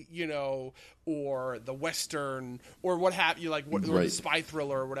comedy, or the Western, or what have you, like, or the spy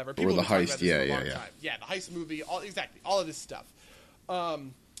thriller or whatever. People or the have heist, for a long time. Yeah, the heist movie, all of this stuff.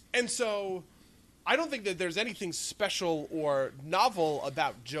 And so I don't think that there's anything special or novel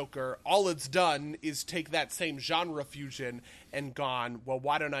about Joker. All it's done is take that same genre fusion and gone, well,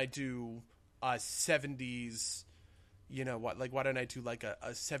 why don't I do a 70s, why don't I do like a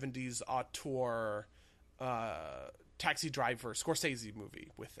 70s auteur Taxi Driver Scorsese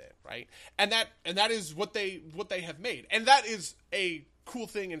movie with it, right? And that is what they have made. And that is a cool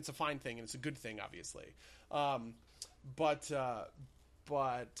thing, and it's a fine thing, and it's a good thing, obviously. But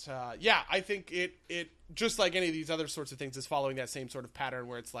I think it just like any of these other sorts of things is following that same sort of pattern,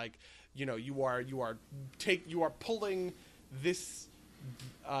 where it's like, you are pulling this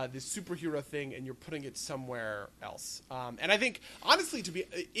superhero thing and you're putting it somewhere else. And I think honestly,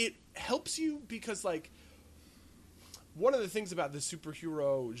 it helps you, because like one of the things about the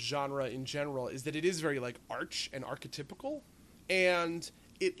superhero genre in general is that it is very like arch and archetypical, and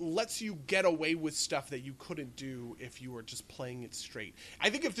it lets you get away with stuff that you couldn't do if you were just playing it straight. I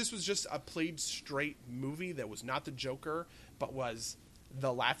think if this was just a played straight movie that was not the Joker, but was the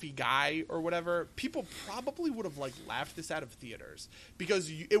laughy guy or whatever, people probably would have like laughed this out of theaters,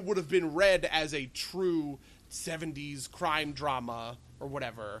 because it would have been read as a true 70s crime drama or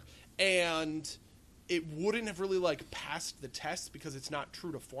whatever, and it wouldn't have really like passed the test because it's not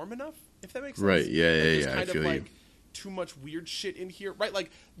true to form enough, if that makes sense. Right, yeah, kind I feel you. Too much weird shit in here, right? Like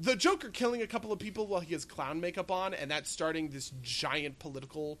the Joker killing a couple of people while he has clown makeup on, and that's starting this giant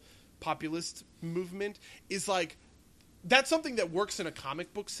political populist movement, is like, that's something that works in a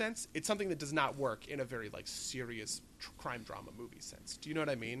comic book sense. It's something that does not work in a very like serious crime drama movie sense. Do you know what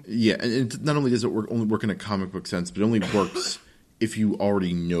I mean? Yeah, and not only does it only work in a comic book sense, but it only works if you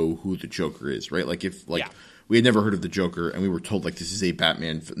already know who the Joker is, right? Like if we had never heard of the Joker and we were told like this is a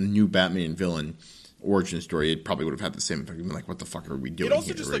new Batman villain origin story, it probably would have had the same effect. We'd be like, what the fuck are we doing? It also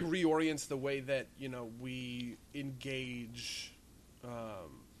here, just right? like reorients the way that we engage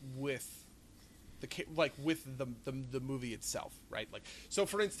with the movie itself, right? Like, so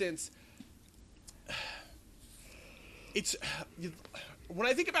for instance, it's when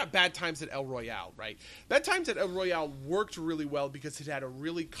I think about Bad Times at El Royale, right? Bad Times at El Royale worked really well because it had a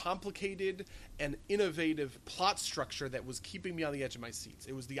really complicated and innovative plot structure that was keeping me on the edge of my seats.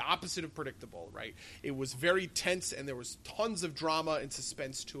 It was the opposite of predictable, right? It was very tense, and there was tons of drama and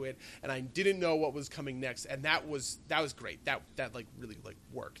suspense to it, and I didn't know what was coming next, and that was great. That like really like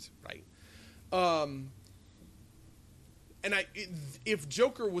worked, right? And if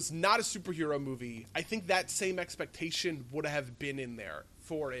Joker was not a superhero movie, I think that same expectation would have been in there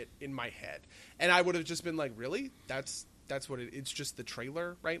for it in my head. And I would have just been like, really? That's what it's just the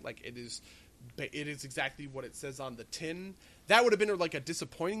trailer, right? Like it is exactly what it says on the tin. That would have been like a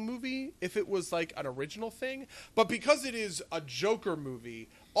disappointing movie if it was like an original thing. But because it is a Joker movie,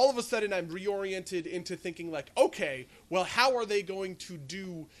 all of a sudden I'm reoriented into thinking like, okay, well, how are they going to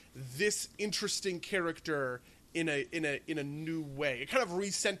do this interesting character in a new way? It kind of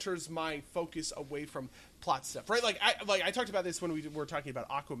recenters my focus away from plot stuff, right? Like I talked about this when we were talking about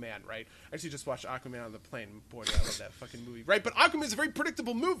Aquaman, right? I actually just watched Aquaman on the plane. Boy, I love that fucking movie, right? But Aquaman is a very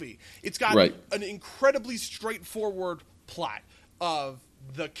predictable movie. It's got an incredibly straightforward plot of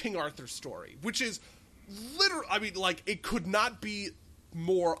the King Arthur story, which is literally, I mean, like, it could not be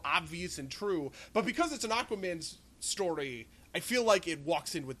more obvious and true. But because it's an Aquaman story, I feel like it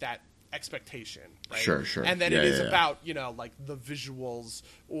walks in with that expectation, right? Sure. And then it is about, you know, like the visuals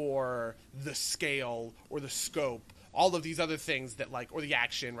or the scale or the scope, all of these other things that like, or the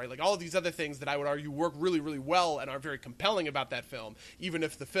action, right? Like all of these other things that I would argue work really, really well and are very compelling about that film, even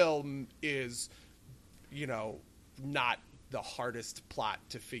if the film is, you know, not the hardest plot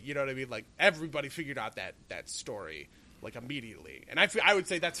to figure, you know what I mean? Like everybody figured out that story like immediately. And I would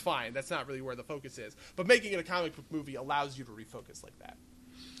say that's fine. That's not really where the focus is. But making it a comic book movie allows you to refocus like that.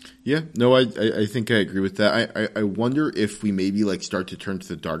 Yeah, no, I think I agree with that. I wonder if we maybe like start to turn to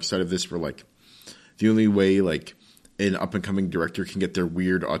the dark side of this, where like the only way like an up and coming director can get their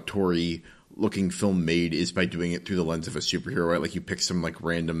weird auteur looking film made is by doing it through the lens of a superhero, right? Like you pick some like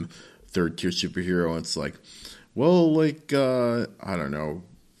random third tier superhero, and it's like, well, like I don't know,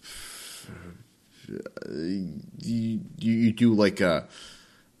 you do like a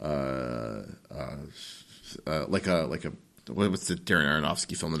what's the Darren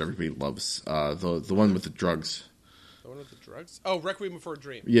Aronofsky film that everybody loves? The one with the drugs. The one with the drugs? Oh, Requiem for a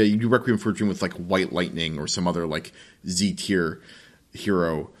Dream. Yeah, you do Requiem for a Dream with like White Lightning or some other like Z tier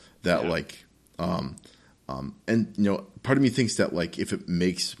hero that like and you know, part of me thinks that like if it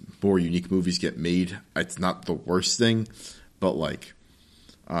makes more unique movies get made, it's not the worst thing, but like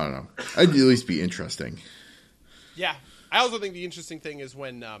I don't know, I'd at least be interesting. Yeah, I also think the interesting thing is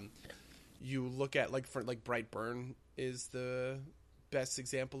when you look at like for like Brightburn is the best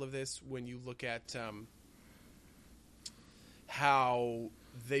example of this. When you look at how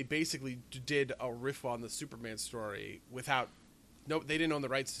they basically did a riff on the Superman story without they didn't own the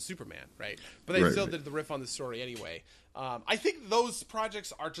rights to Superman, right? But they still did the riff on the story anyway. I think those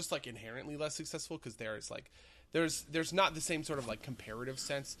projects are just like inherently less successful because there's not the same sort of like comparative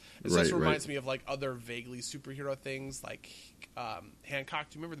sense. It just reminds me of like other vaguely superhero things like Hancock.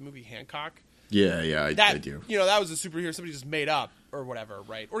 Do you remember the movie Hancock? Yeah, I do. You know, that was a superhero somebody just made up or whatever,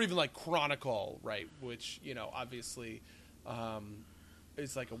 right? Or even like Chronicle, right? Which, you know, obviously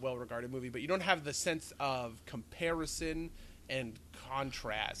is like a well-regarded movie, but you don't have the sense of comparison and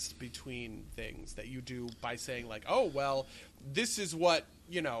contrast between things that you do by saying like, oh, well, this is what,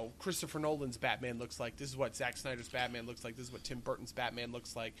 you know, Christopher Nolan's Batman looks like. This is what Zack Snyder's Batman looks like. This is what Tim Burton's Batman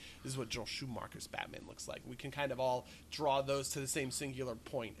looks like. This is what Joel Schumacher's Batman looks like. We can kind of all draw those to the same singular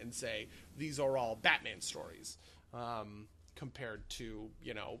point and say these are all Batman stories compared to,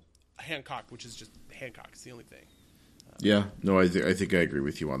 you know, Hancock, which is just Hancock. It's the only thing. Yeah, no, I think I agree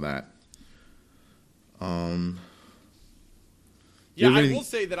with you on that. Yeah, I will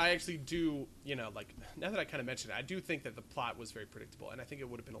say that I actually do, you know, like, now that I kind of mentioned it, I do think that the plot was very predictable, and I think it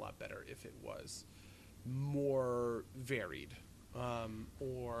would have been a lot better if it was more varied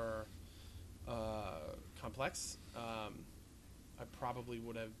or complex. I probably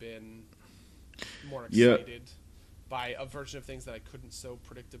would have been more excited by a version of things that I couldn't so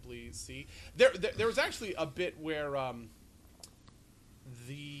predictably see. There was actually a bit where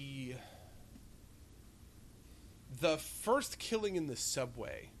the first killing in the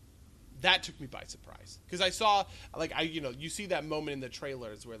subway, that took me by surprise. Because I saw, like, you see that moment in the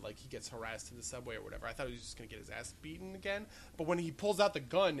trailers where, like, he gets harassed in the subway or whatever. I thought he was just going to get his ass beaten again. But when he pulls out the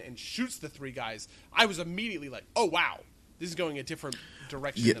gun and shoots the three guys, I was immediately like, oh, wow. This is going a different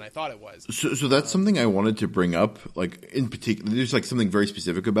direction than I thought it was. So that's something I wanted to bring up. Like, in particular, there's, like, something very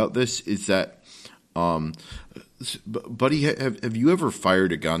specific about this, is that, buddy, have you ever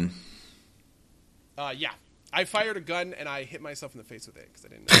fired a gun? Yeah. I fired a gun and I hit myself in the face with it because I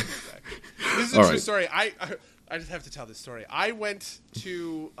didn't know it was back. This is a All true right. story. I just have to tell this story. I went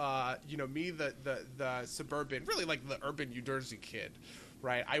to the suburban, really like the urban New Jersey kid,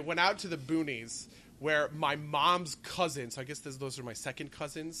 right? I went out to the boonies where my mom's cousins, so I guess those are my second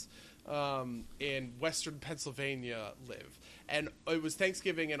cousins, in Western Pennsylvania live. And it was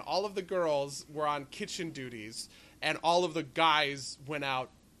Thanksgiving, and all of the girls were on kitchen duties, and all of the guys went out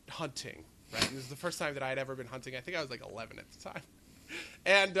hunting. Right, and this is the first time that I had ever been hunting. I think I was like 11 at the time,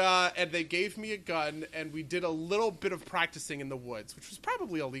 and they gave me a gun, and we did a little bit of practicing in the woods, which was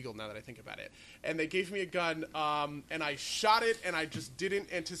probably illegal now that I think about it. And they gave me a gun, and I shot it, and I just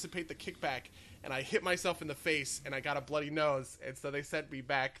didn't anticipate the kickback, and I hit myself in the face, and I got a bloody nose, and so they sent me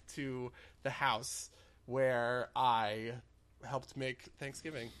back to the house where I helped make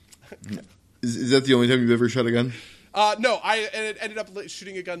Thanksgiving. Is that the only time you've ever shot a gun? No, I ended up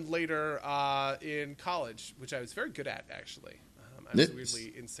shooting a gun later in college, which I was very good at, actually. I was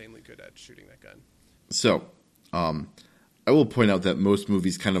weirdly insanely good at shooting that gun. So, I will point out that most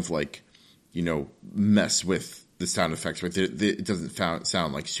movies kind of like, mess with the sound effects, right? It doesn't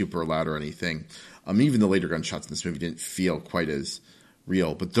sound like super loud or anything. Even the later gunshots in this movie didn't feel quite as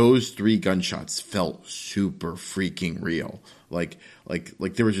real, but those 3 gunshots felt super freaking real. Like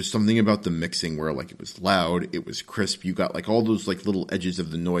there was just something about the mixing where like it was loud, it was crisp. You got like all those like little edges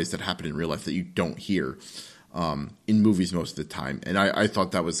of the noise that happen in real life that you don't hear in movies most of the time. And I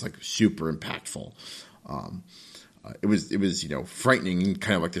thought that was like super impactful. It was frightening in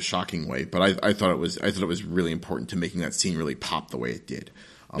kind of like the shocking way, but I thought it was really important to making that scene really pop the way it did.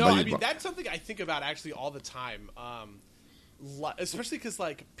 No, I mean that's something I think about actually all the time. Especially because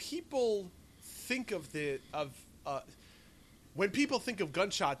like people think of when people think of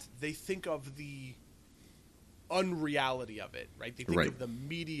gunshots, they think of the unreality of it, right? They think of the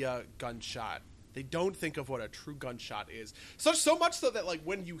media gunshot. They don't think of what a true gunshot is. So much so that like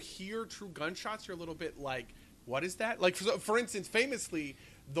when you hear true gunshots, you're a little bit like, what is that? Like for instance, famously,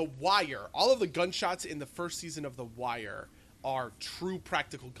 The Wire. All of the gunshots in the first season of The Wire are true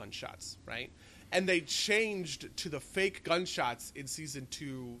practical gunshots, right? And they changed to the fake gunshots in season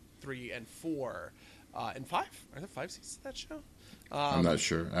 2, 3, and 4, and 5. Are there 5 seasons of that show? I'm not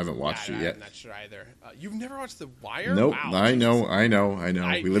sure. I haven't watched it yet. I'm not sure either. You've never watched The Wire? Nope. Wow, I know.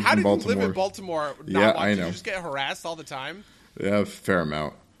 We live in Baltimore. How did you live in Baltimore? Yeah, I know. Did you just get harassed all the time? Yeah, a fair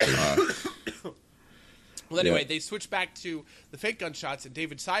amount. Well, anyway, they switched back to the fake gunshots, and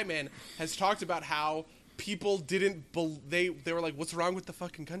David Simon has talked about how people didn't they were like, what's wrong with the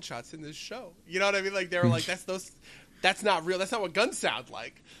fucking gunshots in this show? You know what I mean? Like they were like, that's not real. That's not what guns sound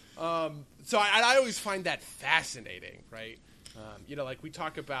like. So I always find that fascinating, right? Like we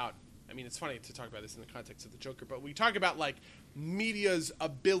talk about, I mean, it's funny to talk about this in the context of the Joker, but we talk about like media's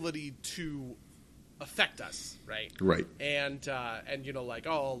ability to affect us, right? Right. And like,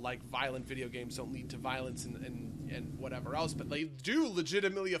 like violent video games don't lead to violence and whatever else, but they do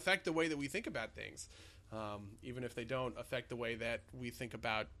legitimately affect the way that we think about things. Even if they don't affect the way that we think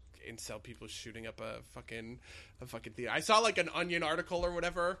about incel people shooting up a fucking theater. I saw like an Onion article or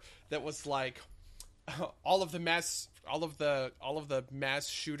whatever that was like all of the mass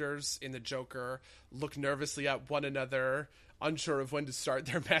shooters in the Joker look nervously at one another, unsure of when to start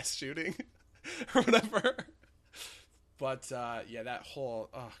their mass shooting or whatever. But that whole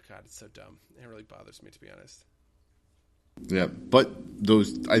it's so dumb. It really bothers me, to be honest. Yeah, but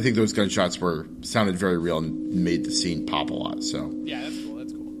I think those gunshots sounded very real and made the scene pop a lot. So yeah, that's cool.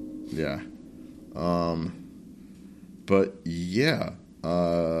 Yeah, but yeah,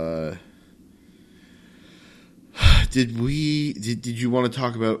 did you want to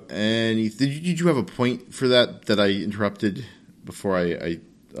talk about any? Did you have a point for that I interrupted before I did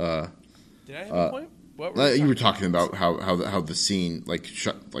I have a point? What you were talking about how the scene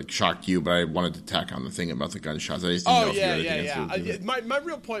shocked you, but I wanted to tack on the thing about the gunshots. I just didn't know if you had anything else to My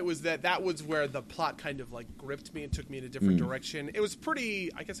real point was that was where the plot kind of like gripped me and took me in a different direction. It was pretty.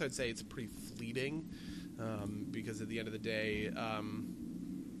 I guess I would say it's pretty fleeting, because at the end of the day,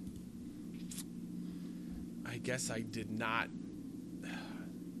 I guess I did not.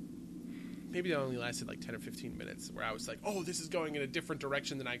 Maybe it only lasted like 10 or 15 minutes, where I was like, "Oh, this is going in a different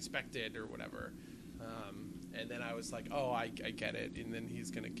direction than I expected," or whatever. And then I was like, oh, I get it. And then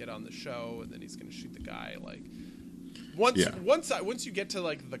he's going to get on the show, and then he's going to shoot the guy. Like, once you get to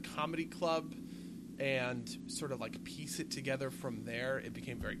like the comedy club and sort of like piece it together from there, it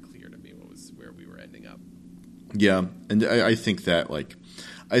became very clear to me where we were ending up. Yeah, and I think that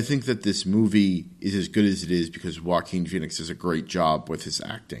this movie is as good as it is because Joaquin Phoenix does a great job with his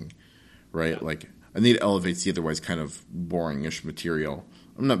acting, right? Yeah. Like I think it elevates the otherwise kind of boringish material.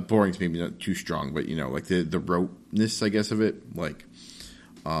 I'm not boring's maybe not too strong, but like the roteness, I guess, of it, like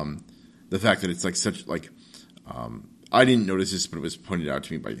the fact that it's like such like I didn't notice this, but it was pointed out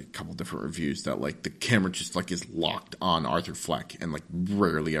to me by a couple different reviews that like the camera just like is locked on Arthur Fleck and like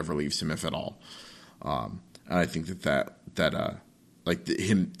rarely ever leaves him, if at all. And I think that like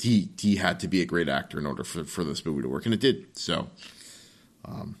he had to be a great actor in order for this movie to work, and it did. So,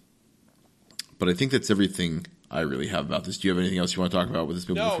 but I think that's everything I really have about this. Do you have anything else you want to talk about with this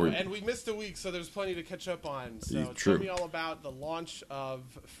movie? No, and we missed a week, so there's plenty to catch up on. So True. Tell me all about the launch of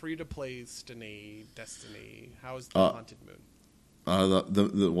free-to-play Destiny. How is the Haunted Moon?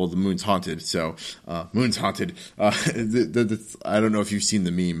 The moon's haunted. So, moon's haunted. I don't know if you've seen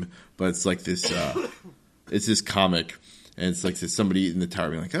the meme, but it's like this. It's this comic, and it's like this, somebody in the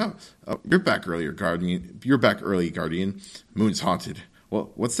tower being like, "Oh, you're back earlier, Guardian. You're back early, Guardian. Moon's haunted."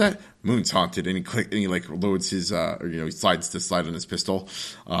 Well, what's that? Moon's haunted, and he like loads his, he slides the slide on his pistol.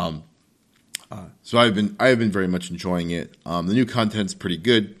 So I have been very much enjoying it. The new content's pretty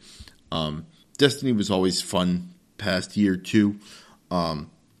good. Destiny was always fun past year too.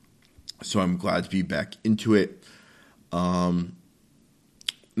 So I'm glad to be back into it.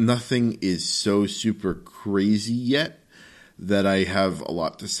 Nothing is so super crazy yet that I have a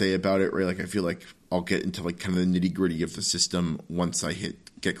lot to say about it, right? Like I feel like I'll get into like kind of the nitty gritty of the system once I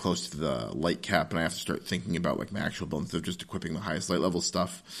get close to the light cap, and I have to start thinking about like my actual build instead of just equipping the highest light level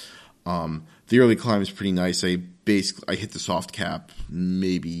stuff. The early climb is pretty nice. I hit the soft cap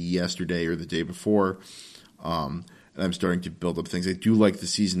maybe yesterday or the day before, and I'm starting to build up things. I do like the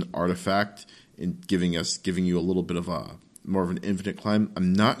season artifact in giving you a little bit of more of an infinite climb.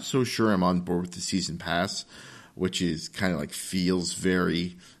 I'm not so sure I'm on board with the season pass, which is kind of like feels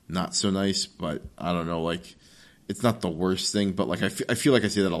very not so nice, but I don't know, like it's not the worst thing, but like I feel like I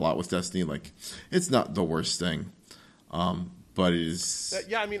say that a lot with Destiny, like it's not the worst thing, but it is.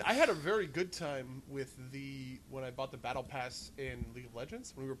 Yeah, I mean, I had a very good time with when I bought the Battle Pass in League of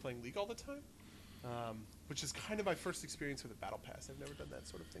Legends when we were playing League all the time, which is kind of my first experience with a Battle Pass. I've never done that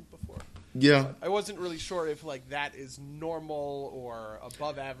sort of thing before. Yeah, I wasn't really sure if like that is normal or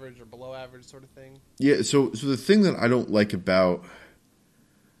above average or below average sort of thing. Yeah, so the thing that I don't like about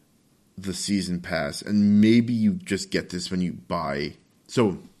the season pass, and maybe you just get this when you buy.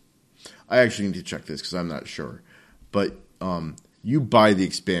 So I actually need to check this because I'm not sure, but you buy the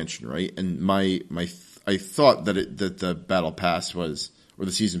expansion, right? And I thought that the battle pass was, or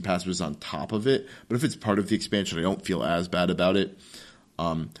the season pass was on top of it, but if it's part of the expansion, I don't feel as bad about it.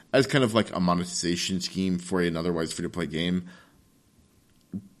 As kind of like a monetization scheme for an otherwise free to play game,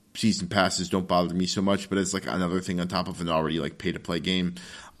 season passes don't bother me so much, but it's like another thing on top of an already like pay to play game.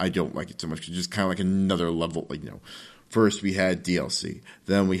 I don't like it so much. It's just kind of like another level. Like, first we had DLC,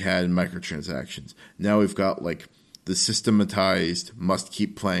 then we had microtransactions. Now we've got like the systematized must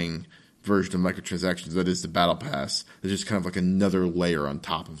keep playing version of microtransactions that is the battle pass. There's just kind of like another layer on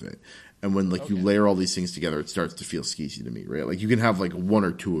top of it. And when you layer all these things together, it starts to feel skeezy to me, right? Like you can have like one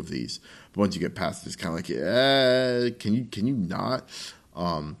or two of these, but once you get past it, it's kind of like, can you not?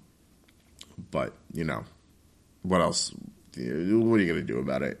 But what else? What are you gonna do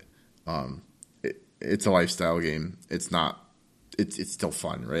about it? It's a lifestyle game. It's not. It's still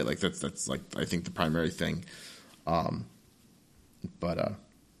fun, right? Like that's like I think the primary thing. But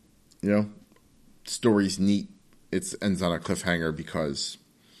story's neat. It ends on a cliffhanger because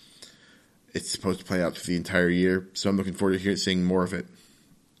it's supposed to play out for the entire year. So I'm looking forward to seeing more of it.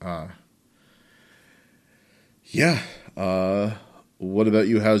 Yeah. What about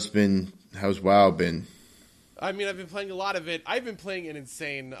you? How's WoW been? I mean, I've been playing a lot of it. I've been playing an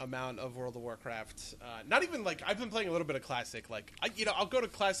insane amount of World of Warcraft. Not even like I've been playing a little bit of Classic. Like I'll go to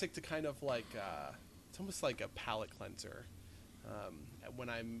Classic to kind of like it's almost like a palate cleanser.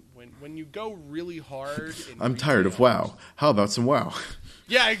 When you go really hard. I'm tired of WoW. How about some WoW?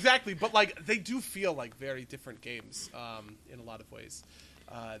 Yeah, exactly. But like they do feel like very different games in a lot of ways.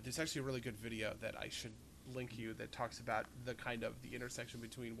 There's actually a really good video that I should link you that talks about the kind of the intersection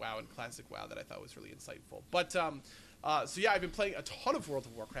between WoW and Classic WoW that I thought was really insightful. But so yeah, I've been playing a ton of World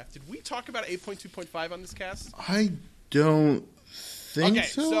of Warcraft. Did we talk about 8.2.5 on this cast? I don't think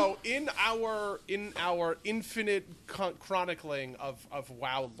so. So in our infinite chronicling of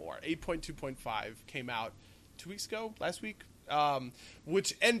WoW lore, 8.2.5 came out 2 weeks ago, last week,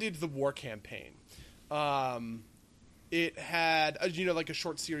 which ended the war campaign. It had, like a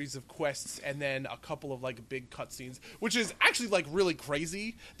short series of quests and then a couple of like big cutscenes, which is actually like really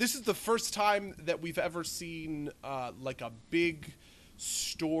crazy. This is the first time that we've ever seen like a big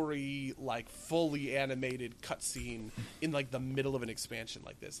story, like fully animated cutscene in like the middle of an expansion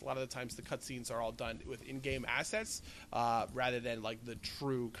like this. A lot of the times the cutscenes are all done with in-game assets rather than like the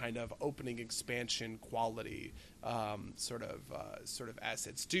true kind of opening expansion quality sort of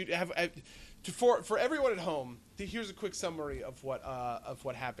assets. For everyone at home, here's a quick summary of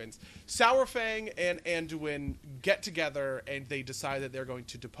what happens. Saurfang and Anduin get together and they decide that they're going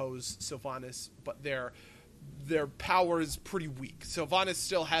to depose Sylvanas, but their power is pretty weak. Sylvanas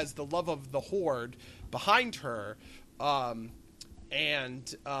still has the love of the Horde behind her, and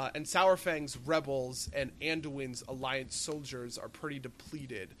Saurfang's rebels and Anduin's alliance soldiers are pretty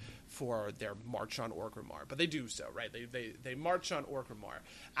depleted for their march on Orgrimmar. But they do so, right? They march on Orgrimmar.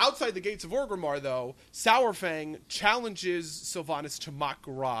 Outside the gates of Orgrimmar, though, Saurfang challenges Sylvanas to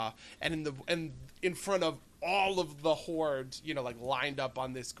Mak'gora, and in front of all of the Horde, like lined up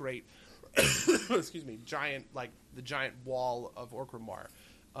on this great excuse me, the giant wall of Orgrimmar.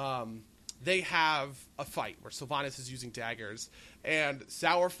 They have a fight where Sylvanas is using daggers and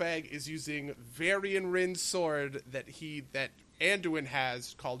Saurfang is using Varian Rin's sword that Anduin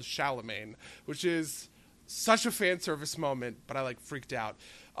has called Charlemagne, which is such a fan service moment, but I freaked out.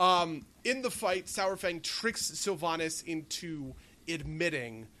 In the fight, Saurfang tricks Sylvanas into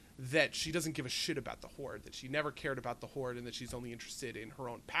admitting that she doesn't give a shit about the Horde, that she never cared about the Horde, and that she's only interested in her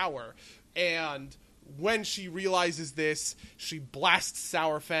own power. And when she realizes this, she blasts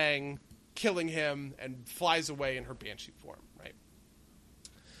Saurfang, killing him, and flies away in her Banshee form, right?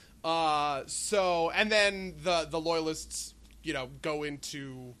 And then the Loyalists, go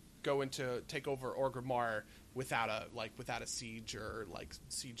into take over Orgrimmar without a siege or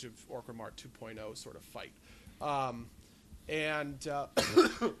Siege of Orgrimmar 2.0 sort of fight. And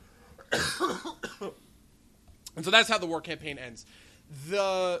so that's how the war campaign ends.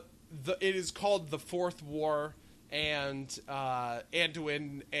 It is called the Fourth War, and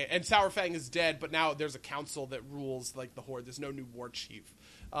Anduin and Saurfang is dead, but now there's a council that rules the Horde. There's no new war chief.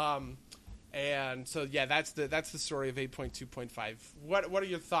 And so that's the story of 8.2.5. What are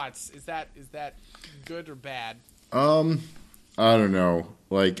your thoughts? Is that good or bad? I don't know.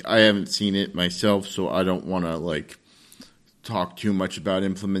 I haven't seen it myself, so I don't want to talk too much about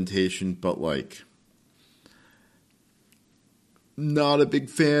implementation, but not a big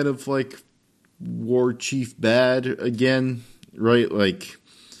fan of war chief bad again, right?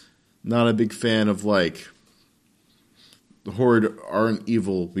 Not a big fan of the Horde aren't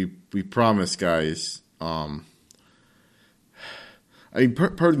evil. We promise, guys. I mean,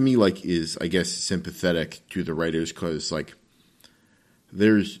 part of me is, I guess, sympathetic to the writers because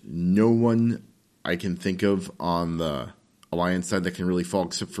there's no one I can think of on the Alliance side that can really fall,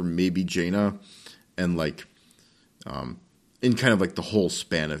 except for maybe Jaina, and in kind of the whole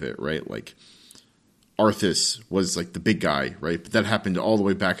span of it, right? Arthas was the big guy, right? But that happened all the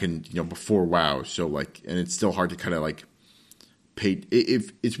way back in before WoW, so and it's still hard to kind of pay.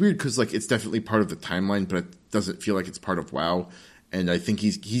 It's weird because it's definitely part of the timeline, but it doesn't feel like it's part of WoW, and I think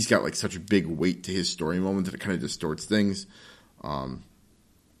he's got such a big weight to his story moment that it kind of distorts things. I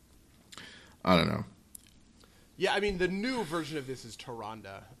don't know. Yeah, I mean, the new version of this is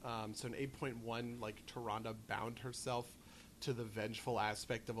Tyrande. So in 8.1, Tyrande bound herself to the vengeful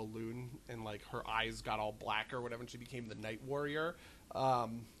aspect of Elune, and her eyes got all black or whatever, and she became the Night Warrior.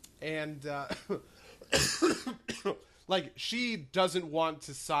 She doesn't want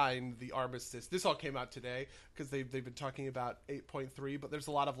to sign the armistice. This all came out today because they've been talking about 8.3, but there's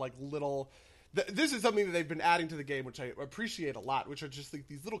a lot of little. This is something that they've been adding to the game, which I appreciate a lot, which are just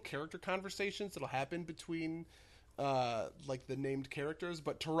these little character conversations that'll happen between the named characters.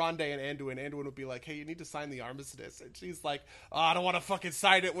 But Tyrande and Anduin would be hey, you need to sign the armistice, and she's oh, I don't want to fucking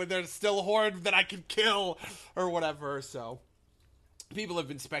sign it when there's still a Horde that I can kill or whatever. So people have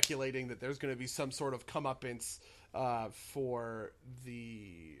been speculating that there's going to be some sort of comeuppance for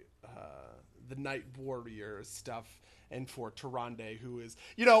the Night Warrior stuff. And for Tyrande, who is,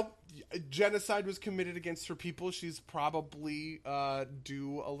 genocide was committed against her people. She's probably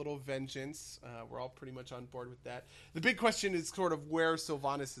due a little vengeance. We're all pretty much on board with that. The big question is sort of where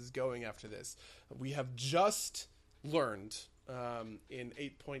Sylvanas is going after this. We have just learned with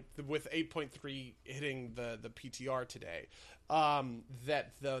 8.3 hitting the PTR today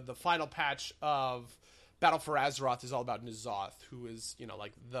that the final patch of Battle for Azeroth is all about N'Zoth, who is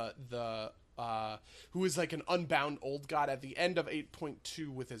who is an unbound old god. At the end of 8.2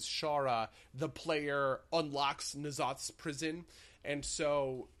 with his Shara, the player unlocks N'Zoth's prison, and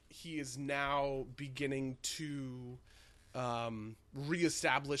so he is now beginning to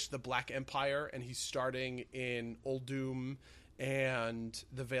reestablish the Black Empire, and he's starting in Uldum and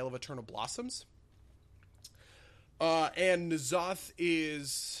the Vale of Eternal Blossoms. And N'Zoth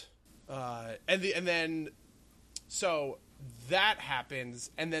is, so that happens,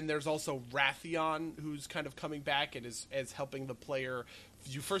 and then there's also Wrathion, who's kind of coming back and is helping the player.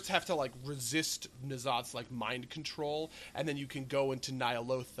 You first have to like resist N'Zoth's like mind control, and then you can go into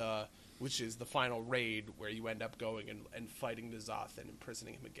Ny'alotha, which is the final raid where you end up going and fighting N'Zoth and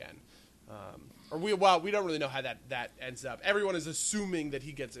imprisoning him again. We don't really know how that ends up. Everyone is assuming that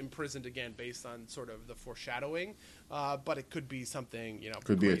he gets imprisoned again based on sort of the foreshadowing, but it could be something,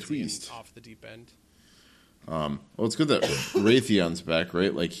 could be a twist off the deep end. Well, it's good that Raytheon's back,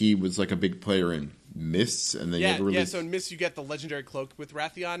 right? Like he was like a big player in Mists, and they never really. So in Mists you get the legendary cloak with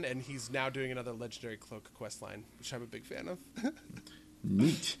Wrathion, and he's now doing another legendary cloak questline, which I'm a big fan of.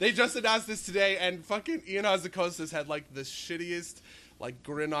 Neat. They just announced this today, and fucking Ian Hazzikostas had like the shittiest like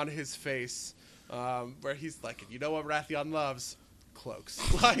grin on his face, where he's like, "You know what Wrathion loves? Cloaks."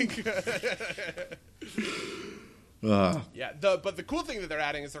 Like, yeah. But the cool thing that they're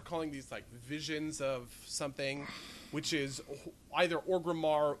adding is they're calling these like visions of something, which is either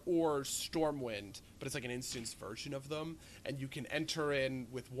Orgrimmar or Stormwind, but it's like an instance version of them, and you can enter in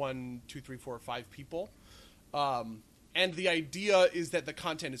with 1, 2, 3, 4, 5 people. And the idea is that the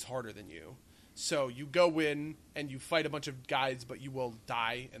content is harder than you. So you go in and you fight a bunch of guys, but you will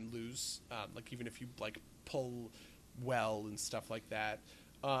die and lose. Like even if you like pull well and stuff like that.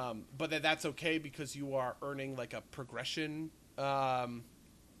 But that's okay because you are earning like a progression, and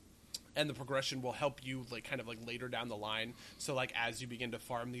the progression will help you like kind of like later down the line. So like as you begin to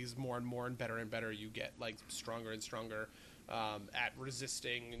farm these more and more and better, you get like stronger and stronger at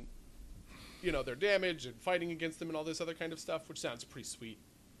resisting, their damage and fighting against them and all this other kind of stuff, which sounds pretty sweet.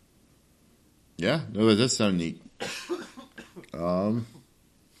 Yeah, no, that does sound neat.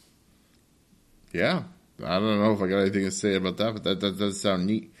 Yeah, I don't know if I got anything to say about that, but that does sound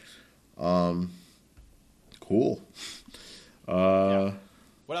neat. Cool. Yeah.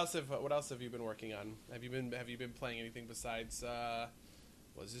 What else have you been working on? Have you been playing anything besides?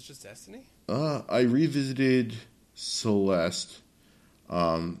 Was this just Destiny? I revisited Celeste.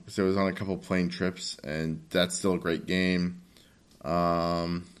 So I was on a couple plane trips, and that's still a great game.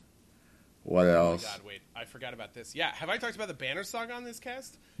 What else? Oh my God, wait, I forgot about this. Yeah, have I talked about the Banner Saga on this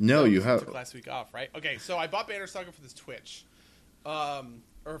cast? No, you have. Took last week off, right? Okay, so I bought Banner Saga for this Twitch,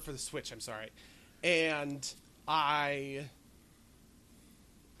 or for the Switch. I'm sorry, and I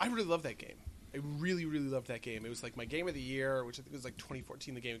really love that game. I really, really loved that game. It was like my game of the year, which I think was like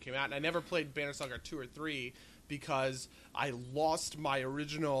 2014. The game came out, and I never played Banner Saga 2 or 3 because I lost my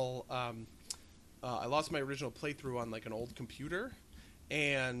original. I lost my original playthrough on like an old computer,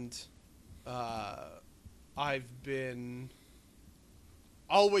 and I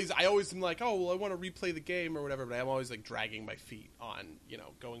always am like, oh, well, I want to replay the game or whatever, but I'm always like dragging my feet on,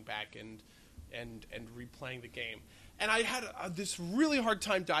 going back and replaying the game. And I had this really hard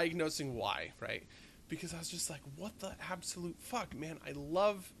time diagnosing why, right? Because I was just like, what the absolute fuck, man? I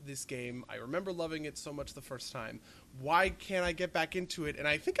love this game. I remember loving it so much the first time. Why can't I get back into it? And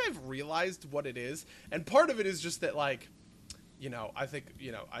I think I've realized what it is. And part of it is just that, like, I think,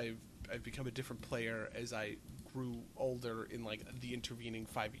 I've become a different player as I grew older in like the intervening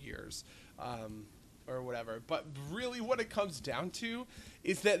 5 years, or whatever. But really what it comes down to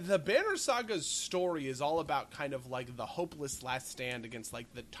is that the Banner Saga's story is all about kind of like the hopeless last stand against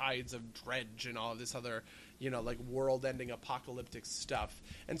like the tides of dredge and all of this other, like world-ending apocalyptic stuff.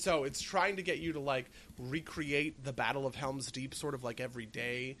 And so it's trying to get you to like recreate the Battle of Helm's Deep sort of like every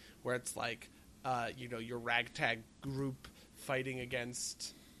day, where it's like, your ragtag group fighting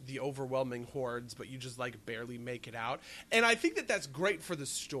against the overwhelming hordes, but you just like barely make it out. And I think that that's great for the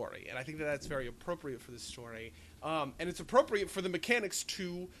story, and I think that that's very appropriate for the story, and it's appropriate for the mechanics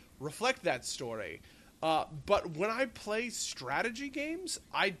to reflect that story. But when I play strategy games,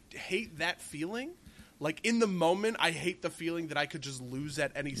 I hate that feeling. Like in the moment, I hate the feeling that I could just lose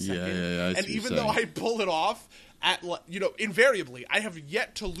at any second. Yeah, and even though I pull it off at, invariably, I have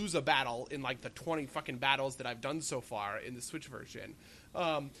yet to lose a battle in like the 20 fucking battles that I've done so far in the Switch version.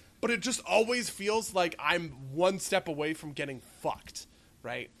 But it just always feels like I'm one step away from getting fucked,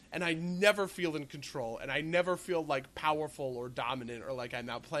 right? And I never feel in control, and I never feel like powerful or dominant or like I'm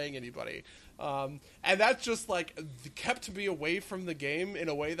outplaying anybody. And that just like kept me away from the game in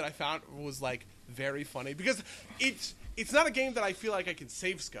a way that I found was like very funny, because it's not a game that I feel like I can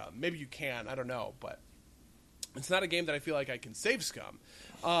save scum. Maybe you can, I don't know, but it's not a game that I feel like I can save scum.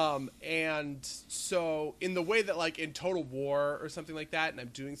 And so in the way that like in Total War or something like that, and I'm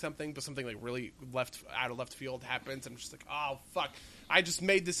doing something, but something like really out of left field happens, I'm just like, oh fuck, I just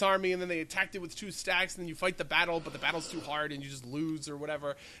made this army and then they attacked it with 2 stacks and then you fight the battle, but the battle's too hard and you just lose or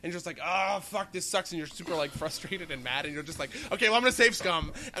whatever, and you're just like, oh fuck, this sucks, and you're super like frustrated and mad, and you're just like, okay, well I'm gonna save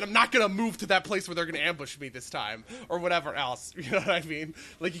scum and I'm not gonna move to that place where they're gonna ambush me this time or whatever else. You know what I mean?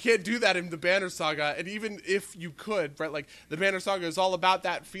 Like, you can't do that in the Banner Saga, and even if you could, right, like the Banner Saga is all about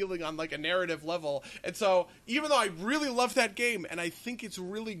that feeling on like a narrative level. And so even though I really love that game and I think it's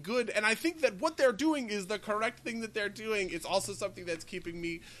really good, and I think that what they're doing is the correct thing that they're doing, it's also something that's keeping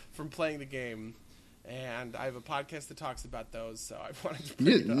me from playing the game. And I have a podcast that talks about those, so I wanted to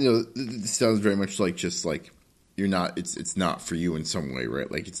bring it up. You know, it sounds very much like just like you're not. It's not for you in some way,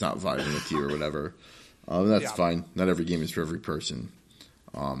 right? Like it's not vibing with you or whatever. That's fine. Not every game is for every person.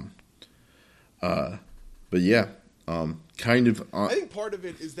 But yeah, kind of. I think part of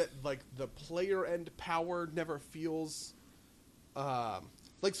it is that like the player end power never feels.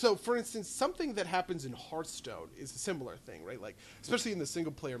 Like, so, for instance, something that happens in Hearthstone is a similar thing, right? Like, especially in the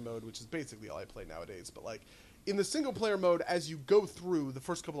single-player mode, which is basically all I play nowadays. But, like, in the single-player mode, as you go through, the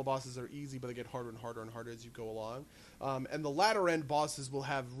first couple of bosses are easy, but they get harder and harder and harder as you go along. And the latter-end bosses will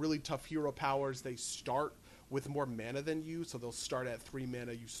have really tough hero powers. They start with more mana than you, so they'll start at 3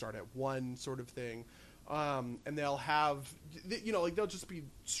 mana, you start at 1 sort of thing. And they'll have, you know, like, they'll just be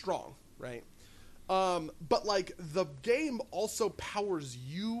strong, right? But like the game also powers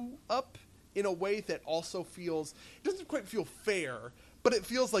you up in a way that also feels, it doesn't quite feel fair, but it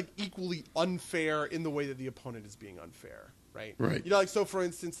feels like equally unfair in the way that the opponent is being unfair, right? Right. You know, like, so for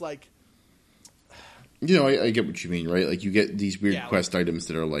instance, like, you know, I get what you mean, right? Like you get these weird quest items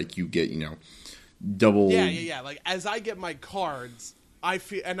that are like you get, you know, double. Yeah. Like as I get my cards, I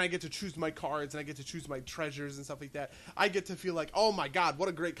feel, and I get to choose my cards, and I get to choose my treasures and stuff like that. I get to feel like, oh my god, what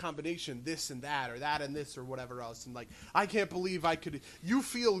a great combination! This and that, or that and this, or whatever else. And like, I can't believe I could. You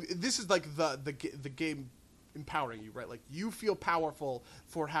feel this is like the game empowering you, right? Like you feel powerful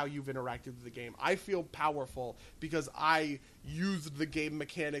for how you've interacted with the game. I feel powerful because I used the game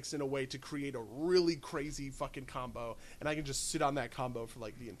mechanics in a way to create a really crazy fucking combo, and I can just sit on that combo for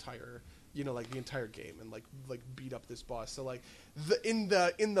like the entire. You know, like the entire game, and like beat up this boss. So like in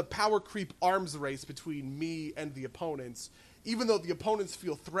the power creep arms race between me and the opponents, even though the opponents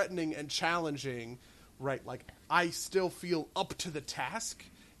feel threatening and challenging, right? Like I still feel up to the task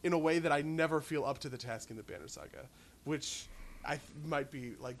in a way that I never feel up to the task in the Banner Saga, which might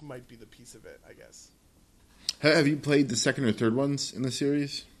be the piece of it, I guess. Have you played the second or third ones in the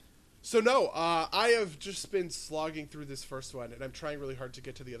series? So no, I have just been slogging through this first one, and I'm trying really hard to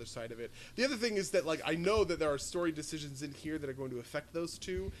get to the other side of it. The other thing is that, like, I know that there are story decisions in here that are going to affect those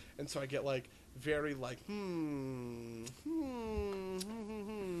two, and so I get, like, very, like,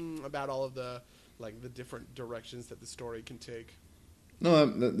 about all of the, like, the different directions that the story can take. No,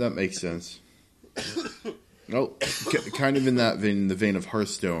 that makes sense. Well, kind of in the vein of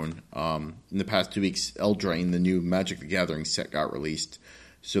Hearthstone, in the past 2 weeks, Eldraine, the new Magic the Gathering set, got released.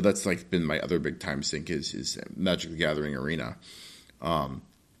 So that's like been my other big time sink is Magic the Gathering Arena. And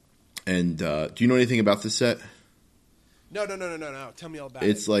do you know anything about this set? No. Tell me all about it.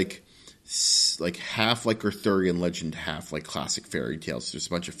 It's like half like Arthurian legend, half like classic fairy tales. There's a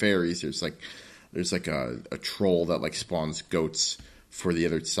bunch of fairies. There's like a troll that like spawns goats for the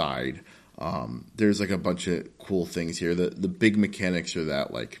other side. There's like a bunch of cool things here. The big mechanics are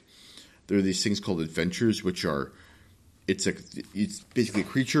that like there are these things called adventures, which are it's basically a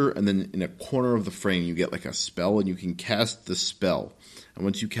creature, and then in a corner of the frame you get like a spell, and you can cast the spell. And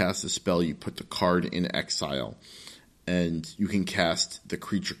once you cast the spell, you put the card in exile, and you can cast the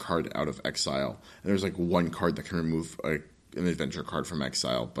creature card out of exile. And there's like one card that can remove an adventure card from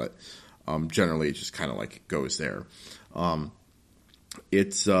exile, but generally it just kind of like goes there. That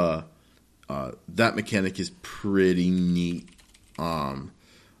mechanic is pretty neat.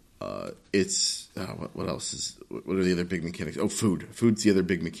 What else is? What are the other big mechanics? Oh, food. Food's the other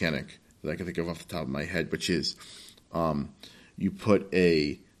big mechanic that I can think of off the top of my head, which is, you put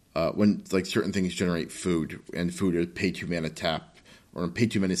when like certain things generate food, and food is pay 2 mana tap, or pay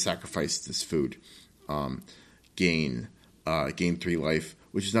 2 mana sacrifice this food, gain 3 life,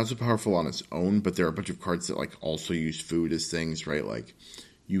 which is not so powerful on its own, but there are a bunch of cards that like also use food as things, right? Like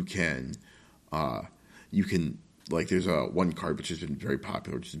you can like there's one card which has been very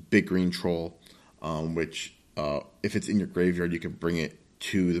popular, which is Big Green Troll, which if it's in your graveyard, you can bring it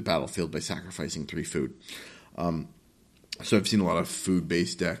to the battlefield by sacrificing 3 food. So I've seen a lot of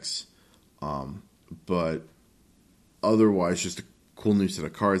food-based decks, but otherwise, just a cool new set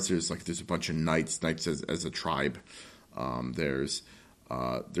of cards. There's a bunch of knights as a tribe. There's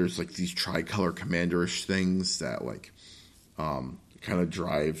There's like these tricolor commander-ish things that like kind of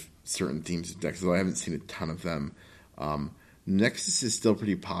drive certain themes of decks, though I haven't seen a ton of them. Nexus is still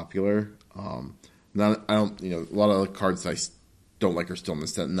pretty popular. Not I don't a lot of the cards I don't like are still in the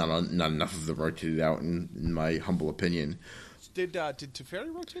set. Not enough of them rotated out in my humble opinion. Did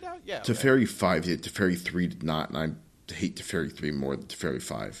Teferi rotate out? Yeah. Teferi 5 did. Teferi 3 did not, and I hate Teferi 3 more than Teferi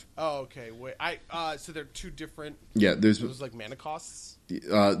 5. Oh, okay. Wait, so they're two different. Yeah, there's those like mana costs.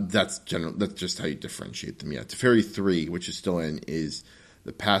 That's general. That's just how you differentiate them. Yeah, Teferi 3, which is still in, is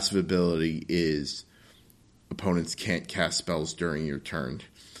the passive ability is opponents can't cast spells during your turn.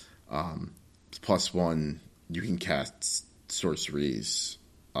 +1, you can cast sorceries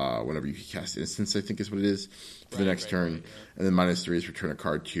whenever you can cast instants, I think is what it is, for the next turn. Right, yeah. And then -3 is return a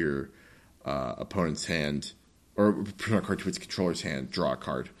card to your opponent's hand, or return a card to its controller's hand, draw a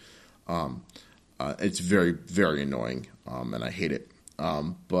card. It's very, very annoying, and I hate it.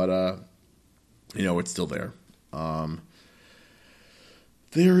 But it's still there.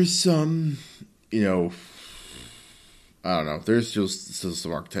 There's some, I don't know. There's still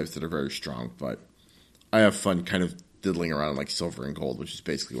some archetypes that are very strong, but I have fun kind of diddling around like silver and gold, which is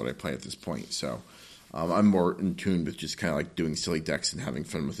basically what I play at this point. So I'm more in tune with just kind of like doing silly decks and having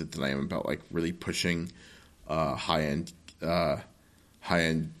fun with it than I am about like really pushing high end the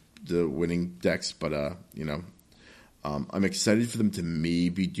winning decks. But I'm excited for them to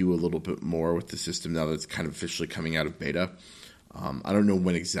maybe do a little bit more with the system now that it's kind of officially coming out of beta. I don't know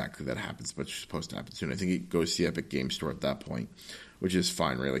when exactly that happens, but it's supposed to happen soon. I think it goes to the Epic Game Store at that point, which is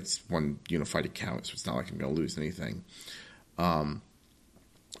fine, right? Like it's one unified account, so it's not like I'm going to lose anything.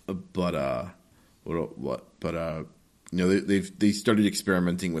 They started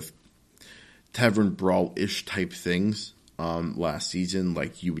experimenting with Tavern Brawl-ish type things last season.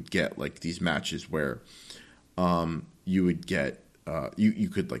 Like you would get like these matches where you would get you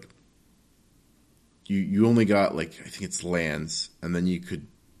could like. You only got like I think it's lands, and then you could.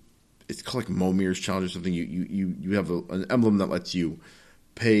 It's called like Momir's Challenge or something. You have an emblem that lets you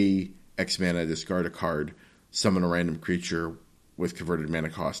pay X mana, discard a card, summon a random creature with converted mana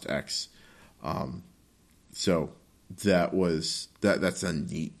cost X. So that's a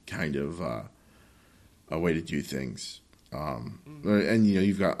neat kind of a way to do things. And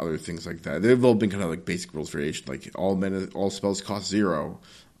you've got other things like that. They've all been kind of like basic rules variation, like all spells cost 0.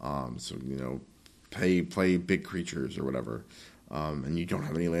 So play big creatures or whatever, and you don't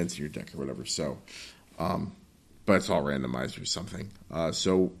have any lands in your deck or whatever. So, but it's all randomized or something.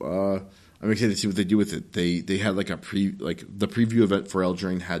 So I'm excited to see what they do with it. They had like the preview event for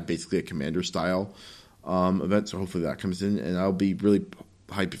Eldraine had basically a commander style event. So hopefully that comes in, and I'll be really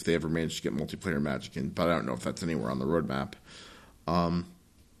hyped if they ever manage to get multiplayer Magic in. But I don't know if that's anywhere on the roadmap.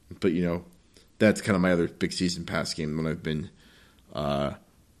 But that's kind of my other big season pass game when I've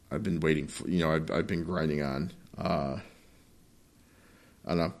been waiting for, I've been grinding on. I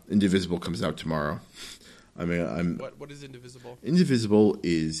don't know. Indivisible comes out tomorrow. What is Indivisible? Indivisible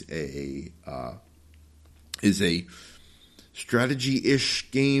is a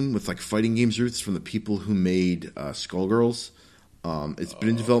strategy-ish game with like fighting games roots from the people who made Skullgirls. It's been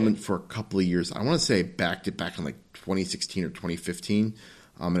in development for a couple of years. I want to say I backed it back in like 2016 or 2015,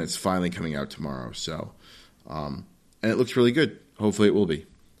 and it's finally coming out tomorrow. So, and it looks really good. Hopefully, it will be.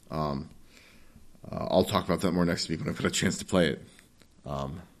 I'll talk about that more next week when I've got a chance to play it.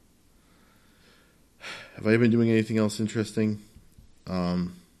 Have I been doing anything else interesting?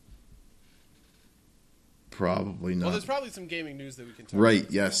 Probably not. Well, there's probably some gaming news that we can talk about. Right,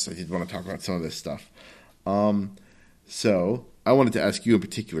 about. Yes. I did want to talk about some of this stuff. So, I wanted to ask you in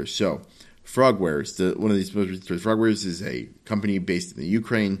particular. So, Frogwares, one of these most recent stories, Frogwares is a company based in the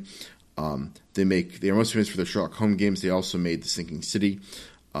Ukraine. They are most famous for their Sherlock Holmes games. They also made The Sinking City.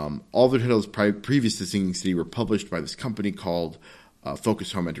 All their titles previous to Sinking City were published by this company called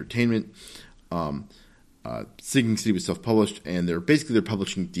Focus Home Entertainment. Sinking City was self-published, and their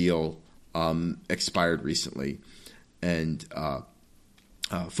publishing deal expired recently. And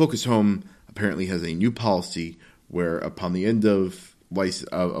Focus Home apparently has a new policy where upon the end of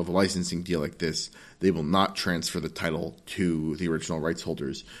a licensing deal like this, they will not transfer the title to the original rights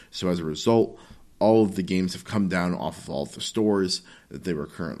holders. So as a result, all of the games have come down off of all of the stores that they were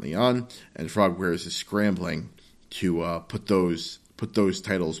currently on, and Frogwares is scrambling to put those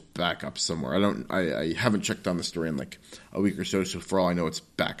titles back up somewhere. I haven't checked on the story in like a week or so for all I know, it's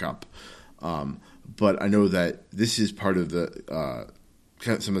back up. But I know that this is part of the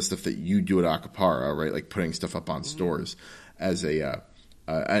some of the stuff that you do at Acapara, right? Like putting stuff up on stores as in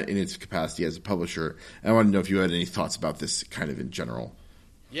its capacity as a publisher. And I want to know if you had any thoughts about this kind of in general.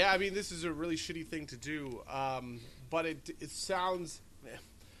 Yeah, I mean, this is a really shitty thing to do, but it sounds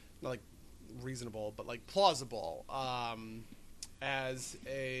not like reasonable, but like plausible, as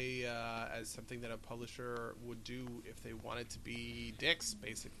something that a publisher would do if they wanted to be dicks,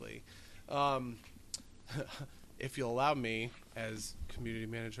 basically. If you'll allow me, as community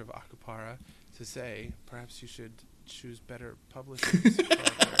manager of Akupara, to say, perhaps you should choose better publishers.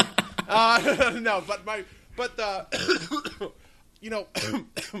 No, but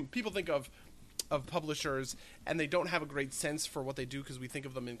people think of publishers and they don't have a great sense for what they do because we think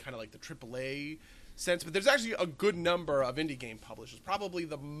of them in kind of like the AAA sense. But there's actually a good number of indie game publishers. Probably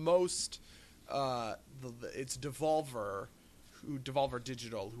the most, it's Devolver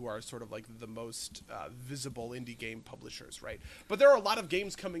Digital, who are sort of like the most visible indie game publishers, right? But there are a lot of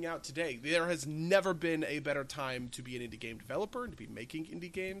games coming out today. There has never been a better time to be an indie game developer and to be making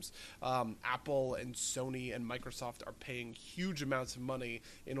indie games. Apple and Sony and Microsoft are paying huge amounts of money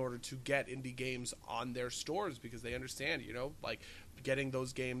in order to get indie games on their stores because they understand, like getting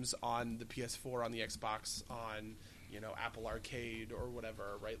those games on the PS4, on the Xbox, on Apple Arcade or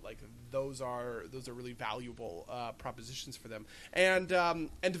whatever, right? Like those are really valuable propositions for them, and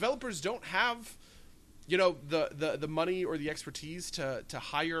developers don't have, the money or the expertise to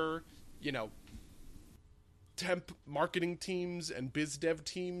hire, temp marketing teams and biz dev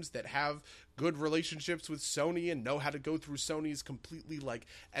teams that have good relationships with Sony and know how to go through Sony's completely like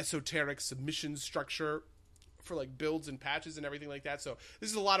esoteric submission structure for like builds and patches and everything like that. So this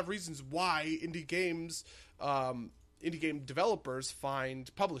is a lot of reasons why indie game developers find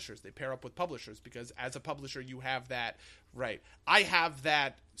publishers. They pair up with publishers because as a publisher, you have that, right? I have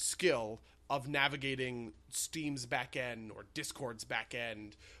that skill of navigating Steam's backend or Discord's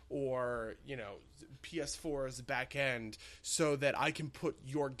backend or, PS4's backend so that I can put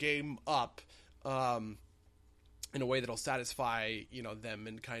your game up, in a way that'll satisfy, them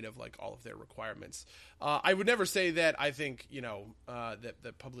and kind of like all of their requirements. I would never say that I think,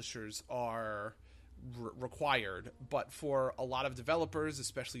 that publishers are required, but for a lot of developers,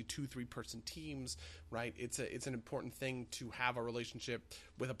 especially 2-3 person teams, right, it's an important thing to have a relationship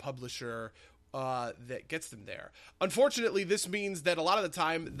with a publisher that gets them there. Unfortunately, this means that a lot of the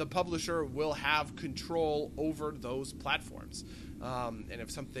time the publisher will have control over those platforms, and if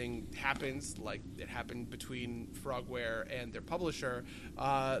something happens like it happened between Frogware and their publisher,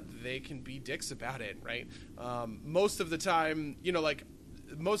 they can be dicks about it, right? Most of the time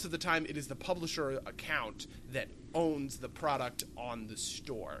it is the publisher account that owns the product on the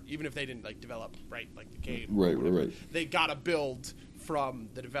store, even if they didn't like develop, right, like the game. Right. They got a build from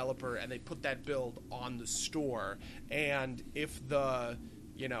the developer and they put that build on the store. And if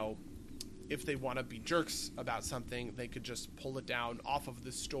if they want to be jerks about something, they could just pull it down off of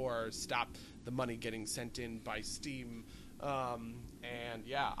the store, stop the money getting sent in by Steam. And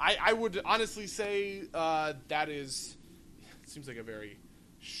yeah, I would honestly say seems like a very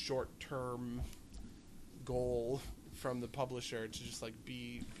short-term goal from the publisher to just like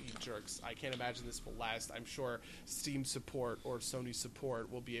be jerks. I can't imagine this will last. I'm sure Steam support or Sony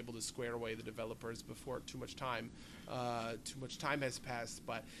support will be able to square away the developers before too much time has passed.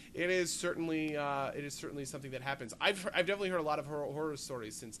 But it is certainly something that happens. I've definitely heard a lot of horror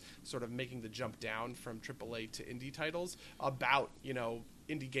stories since sort of making the jump down from AAA to indie titles about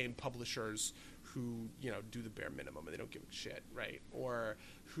indie game publishers who do the bare minimum and they don't give a shit, right? Or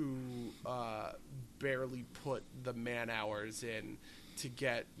who barely put the man hours in to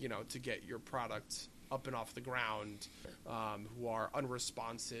get your product up and off the ground, who are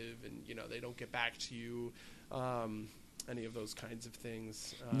unresponsive and they don't get back to you, any of those kinds of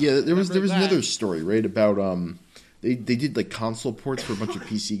things. There was another story, right, about they did like console ports for a bunch of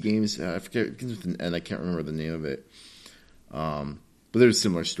PC games. I forget, and I can't remember the name of it. But there's a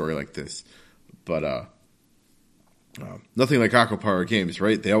similar story like this. But nothing like Aquapower Games,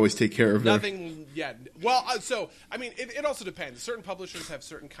 right? They always take care of nothing. Yeah. Well, so I mean, it also depends. Certain publishers have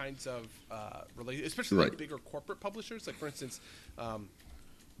certain kinds of relations, especially like bigger corporate publishers. Like for instance,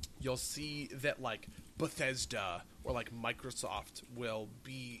 you'll see that like Bethesda or like Microsoft will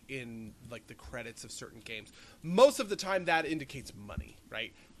be in like the credits of certain games. Most of the time, that indicates money,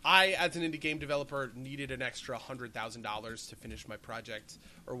 right? I, as an indie game developer, needed an extra $100,000 to finish my project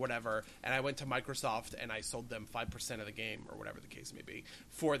or whatever, and I went to Microsoft and I sold them 5% of the game or whatever the case may be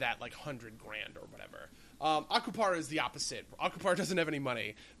for that like $100,000 or whatever. Akupara is the opposite. Akupara doesn't have any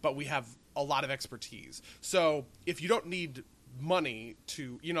money, but we have a lot of expertise. So if you don't need money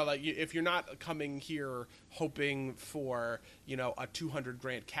to, like if you're not coming here hoping for, a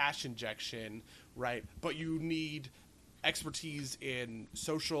 $200,000 cash injection, right? But you need expertise in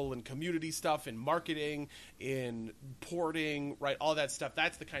social and community stuff, in marketing, in porting, right? All that stuff.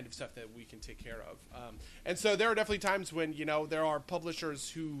 That's the kind of stuff that we can take care of. And so there are definitely times when, there are publishers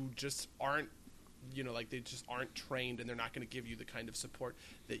who just aren't, they just aren't trained, and they're not going to give you the kind of support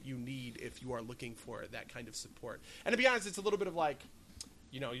that you need if you are looking for that kind of support. And to be honest, it's a little bit of like,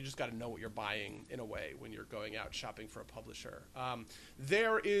 you just got to know what you're buying in a way when you're going out shopping for a publisher.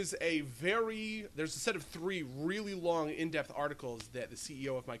 There's a set of 3 really long, in-depth articles that the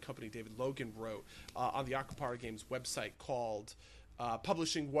CEO of my company, David Logan, wrote on the Akupara Games website called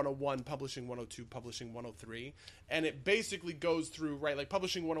Publishing 101, Publishing 102, Publishing 103. And it basically goes through, right, like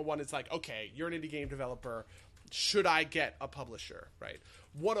Publishing 101 is like, okay, you're an indie game developer. Should I get a publisher, right?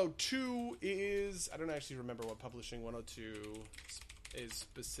 102 is, I don't actually remember what Publishing 102 is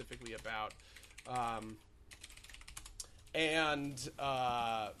specifically about. And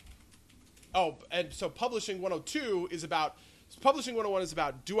so Publishing 102 is about, Publishing 101 is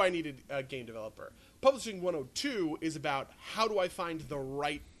about, do I need a game developer? Publishing 102 is about, how do I find the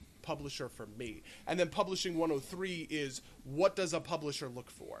right publisher for me? And then Publishing 103 is, what does a publisher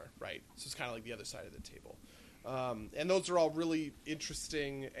look for, right? So it's kind of like the other side of the table. And those are all really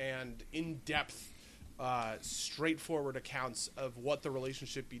interesting and in-depth, straightforward accounts of what the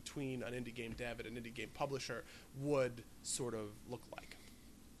relationship between an indie game dev and an indie game publisher would sort of look like.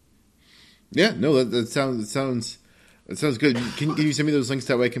 Yeah, no, that sounds good. Can you send me those links,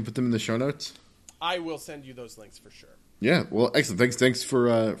 that way I can put them in the show notes? I will send you those links for sure. Yeah, well, excellent. Thanks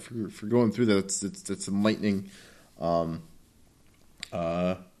for going through that. That's enlightening. I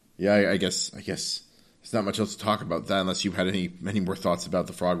guess there's not much else to talk about that, unless you had any more thoughts about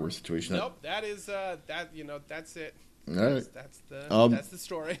the Frogware situation. Nope, that is that's it. All right. That's the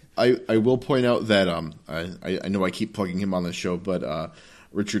story. I will point out that I know I keep plugging him on the show, but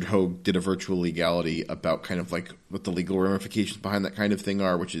Richard Hogue did a virtual legality about kind of like what the legal ramifications behind that kind of thing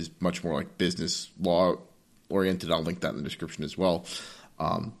are, which is much more like business law oriented. I'll link that in the description as well.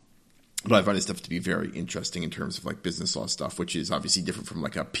 But I find his stuff to be very interesting in terms of like business law stuff, which is obviously different from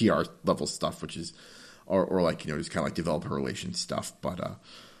like a PR level stuff, which is or like, just kind of like developer relations stuff. But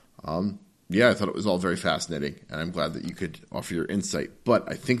I thought it was all very fascinating, and I'm glad that you could offer your insight. But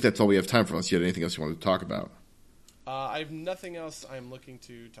I think that's all we have time for, unless you had anything else you wanted to talk about. I have nothing else I'm looking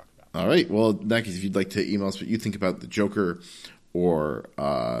to talk about. All right. Well, in that case, if you'd like to email us what you think about the Joker or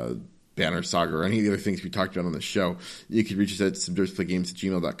Banner Saga or any of the other things we talked about on the show, you can reach us at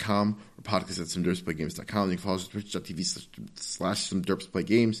somederpsplaygames@gmail.com or podcast at somederpsplaygames.com. You can follow us at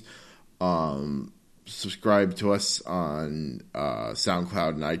twitch.tv/somederpsplaygames. Subscribe to us on SoundCloud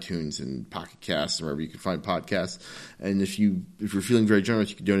and iTunes and Pocket Casts and wherever you can find podcasts. And if you're feeling very generous,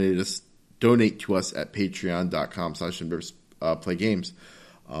 you can donate to us at patreon.com/somederpsplaygames.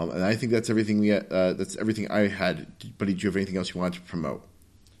 And I think that's everything that's everything I had. Buddy, do you have anything else you wanted to promote?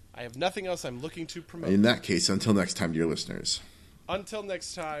 I have nothing else I'm looking to promote. In that case, until next time, dear listeners. Until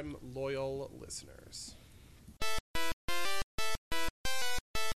next time, loyal listeners.